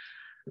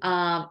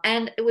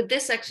 And with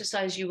this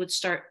exercise, you would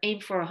start,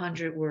 aim for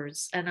 100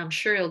 words, and I'm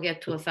sure you'll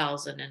get to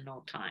 1,000 in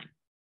no time.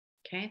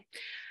 Okay.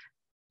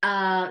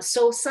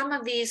 So some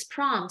of these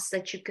prompts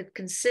that you could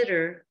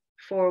consider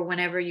for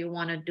whenever you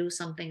want to do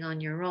something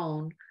on your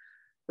own: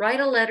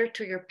 write a letter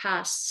to your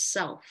past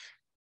self,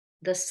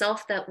 the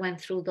self that went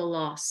through the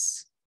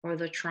loss or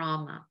the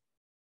trauma,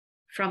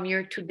 from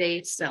your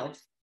today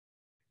self.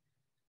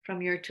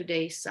 From your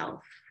today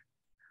self.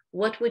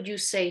 What would you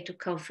say to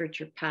comfort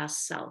your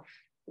past self?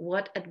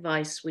 What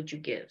advice would you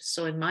give?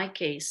 So in my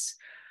case,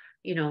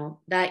 you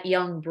know, that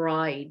young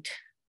bride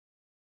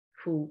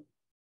who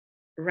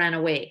ran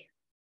away,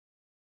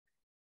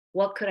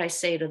 what could I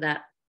say to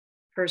that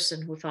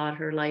person who thought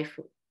her life,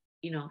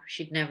 you know,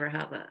 she'd never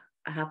have a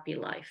happy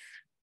life?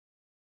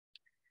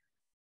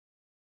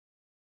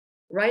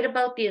 Write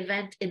about the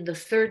event in the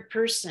third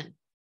person,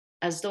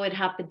 as though it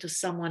happened to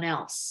someone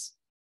else.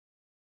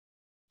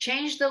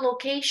 Change the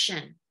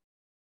location,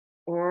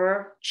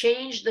 or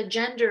change the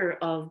gender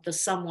of the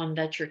someone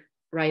that you're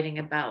writing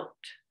about.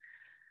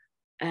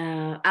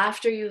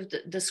 After you've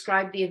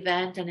described the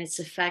event and its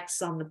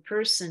effects on the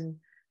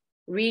person,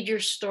 read your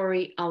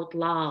story out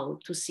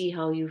loud to see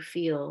how you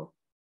feel.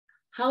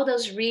 How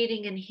does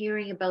reading and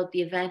hearing about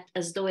the event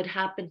as though it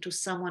happened to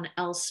someone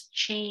else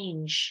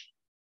change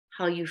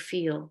how you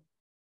feel?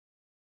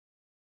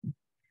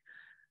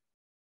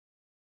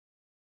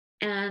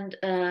 And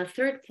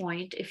third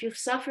point, if you've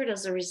suffered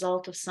as a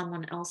result of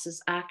someone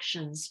else's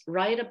actions,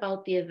 write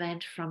about the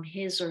event from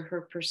his or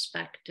her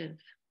perspective.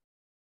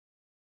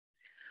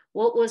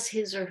 What was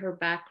his or her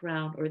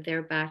background, or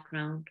their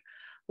background?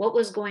 What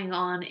was going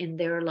on in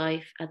their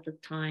life at the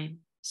time?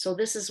 So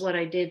this is what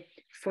I did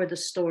for the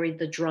story,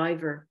 The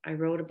Driver. I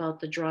wrote about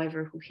the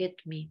driver who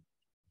hit me.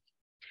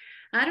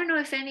 I don't know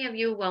if any of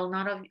you, well,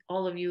 not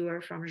all of you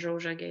are from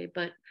Jojage,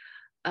 but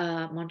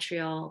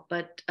Montreal,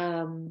 but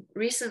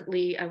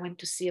recently I went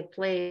to see a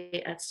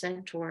play at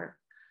Centaur,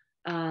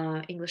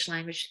 English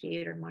Language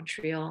Theatre in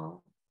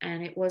Montreal,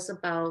 and it was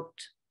about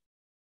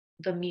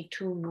the Me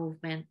Too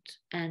movement,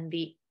 and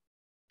the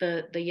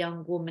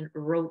young woman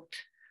wrote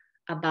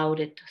about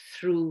it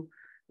through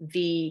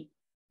the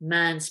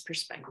man's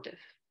perspective.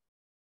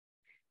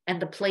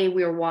 And the play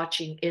we're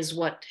watching is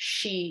what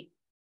she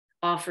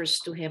offers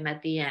to him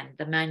at the end,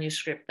 the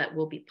manuscript that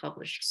will be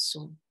published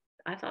soon.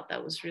 I thought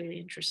that was really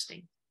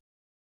interesting.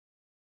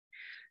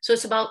 So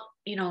it's about,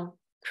 you know,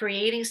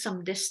 creating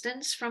some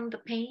distance from the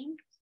pain.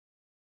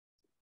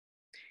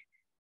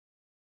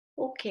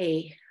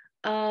 Okay.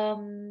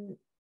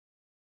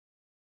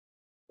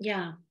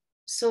 Yeah.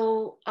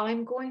 So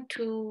I'm going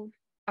to,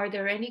 are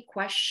there any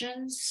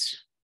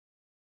questions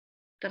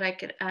that I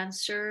could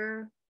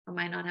answer? I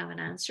might not have an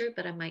answer,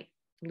 but I might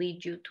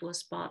lead you to a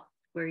spot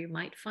where you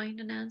might find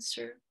an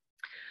answer.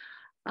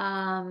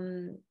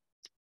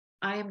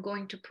 I am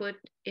going to put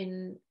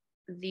in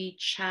the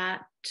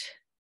chat.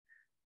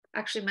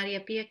 Actually, Maria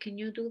Pia, can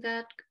you do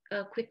that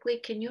quickly?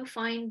 Can you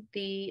find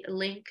the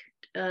link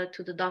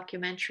to the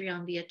documentary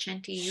on the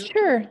Accenti YouTube?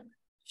 Sure,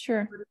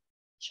 sure.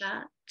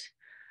 Chat.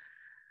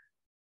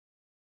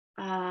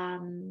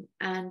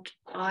 And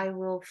I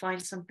will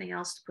find something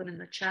else to put in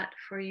the chat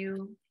for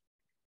you.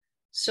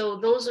 So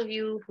those of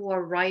you who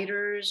are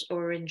writers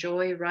or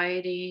enjoy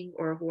writing,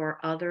 or who are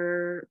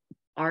other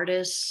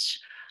artists,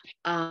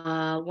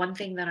 one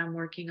thing that I'm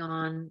working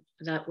on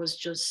that was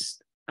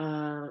just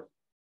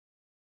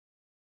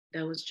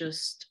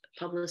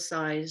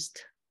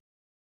publicized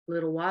a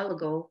little while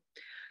ago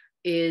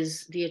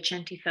is the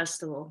Accenti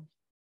Festival.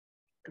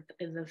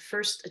 The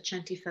first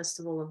Accenti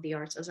Festival of the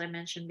Arts, as I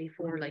mentioned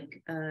before,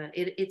 like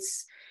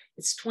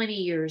it's 20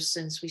 years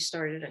since we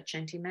started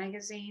Accenti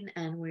Magazine,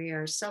 and we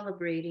are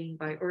celebrating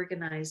by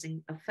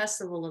organizing a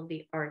Festival of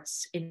the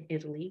Arts in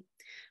Italy,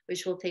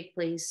 which will take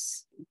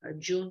place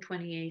June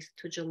 28th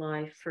to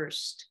July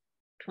 1st,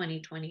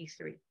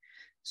 2023.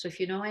 So if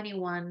you know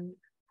anyone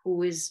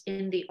who is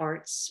in the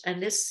arts,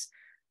 and this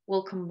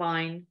will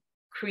combine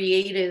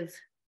creators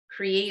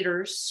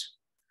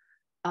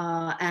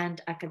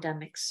and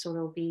academics. So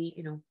there'll be,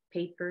 you know,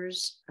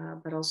 papers,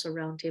 but also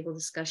roundtable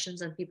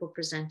discussions and people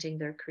presenting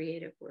their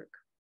creative work.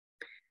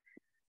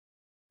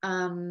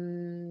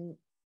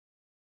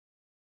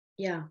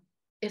 yeah,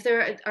 if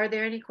there are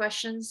there any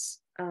questions,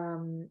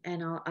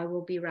 and I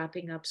will be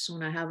wrapping up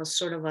soon. I have a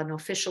sort of an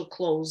official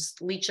close.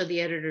 Licia,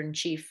 the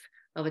editor-in-chief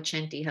of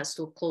Accenti, has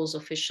to close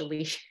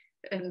officially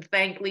and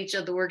thank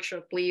Licia, the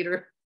workshop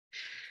leader.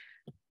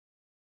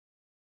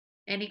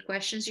 Any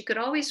questions? You could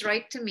always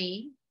write to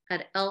me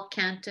at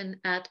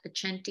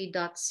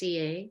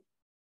lcanton@accenti.ca.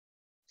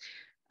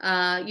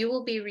 You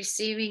will be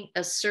receiving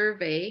a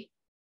survey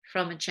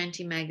from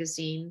Accenti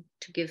Magazine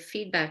to give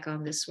feedback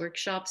on this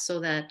workshop, so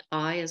that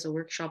I, as a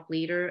workshop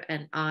leader,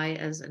 and I,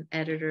 as an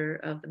editor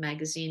of the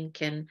magazine,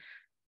 can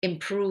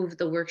improve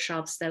the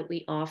workshops that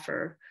we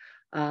offer.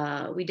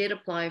 We did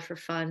apply for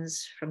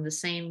funds from the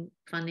same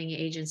funding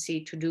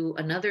agency to do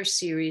another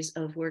series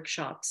of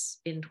workshops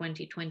in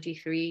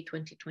 2023,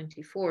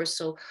 2024.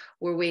 So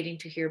we're waiting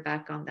to hear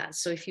back on that.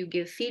 So if you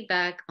give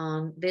feedback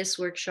on this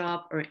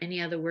workshop or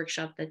any other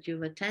workshop that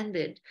you've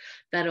attended,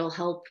 that'll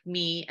help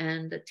me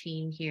and the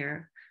team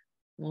here,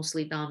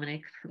 mostly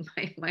Dominic,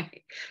 my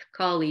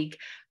colleague,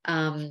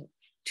 to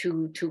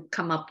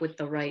come up with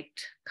the right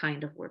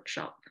kind of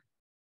workshop.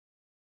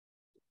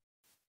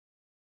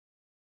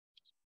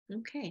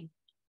 Okay.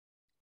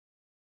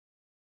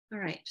 All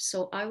right,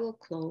 so I will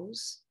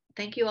close.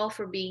 Thank you all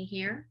for being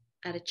here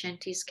at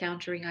Accenti's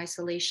Countering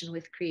Isolation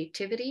with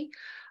Creativity,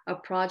 a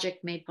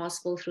project made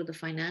possible through the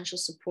financial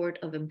support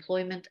of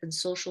Employment and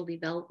Social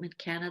Development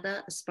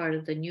Canada as part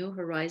of the New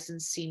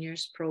Horizons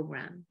Seniors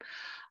Program.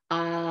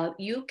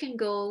 You can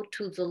go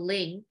to the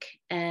link,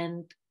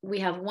 and we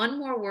have one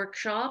more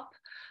workshop.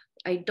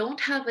 I don't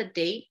have a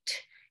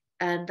date.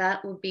 And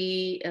that will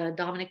be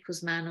Dominic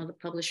Cusmano, the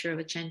publisher of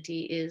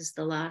Accenti, is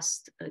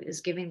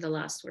giving the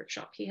last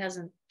workshop. He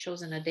hasn't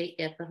chosen a date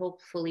yet, but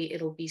hopefully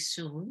it'll be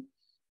soon.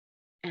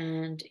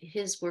 And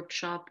his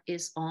workshop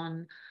is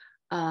on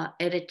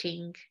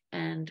editing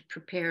and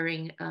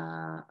preparing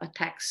a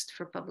text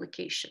for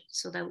publication.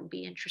 So that would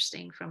be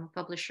interesting from a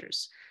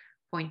publisher's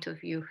point of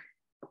view,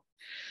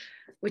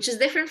 which is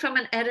different from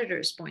an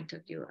editor's point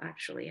of view,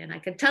 actually. And I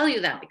can tell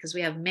you that because we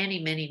have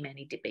many, many,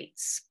 many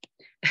debates.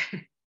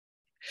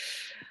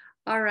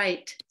 All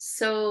right,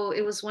 so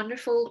it was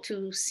wonderful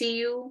to see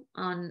you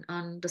on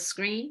the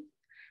screen,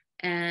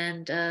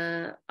 and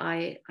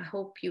I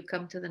hope you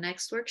come to the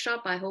next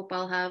workshop. I hope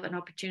I'll have an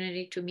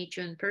opportunity to meet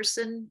you in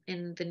person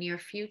in the near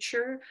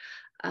future.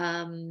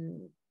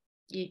 You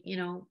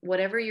know,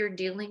 whatever you're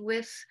dealing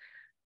with,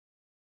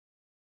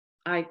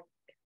 I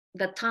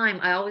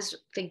always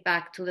think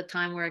back to the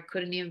time where I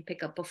couldn't even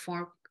pick up a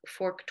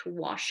fork to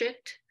wash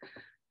it,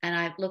 and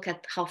I look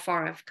at how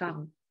far I've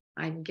come.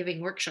 I'm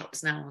giving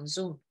workshops now on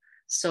Zoom.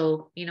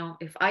 So, you know,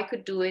 if I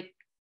could do it,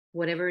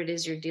 whatever it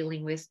is you're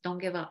dealing with, don't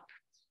give up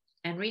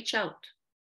and reach out.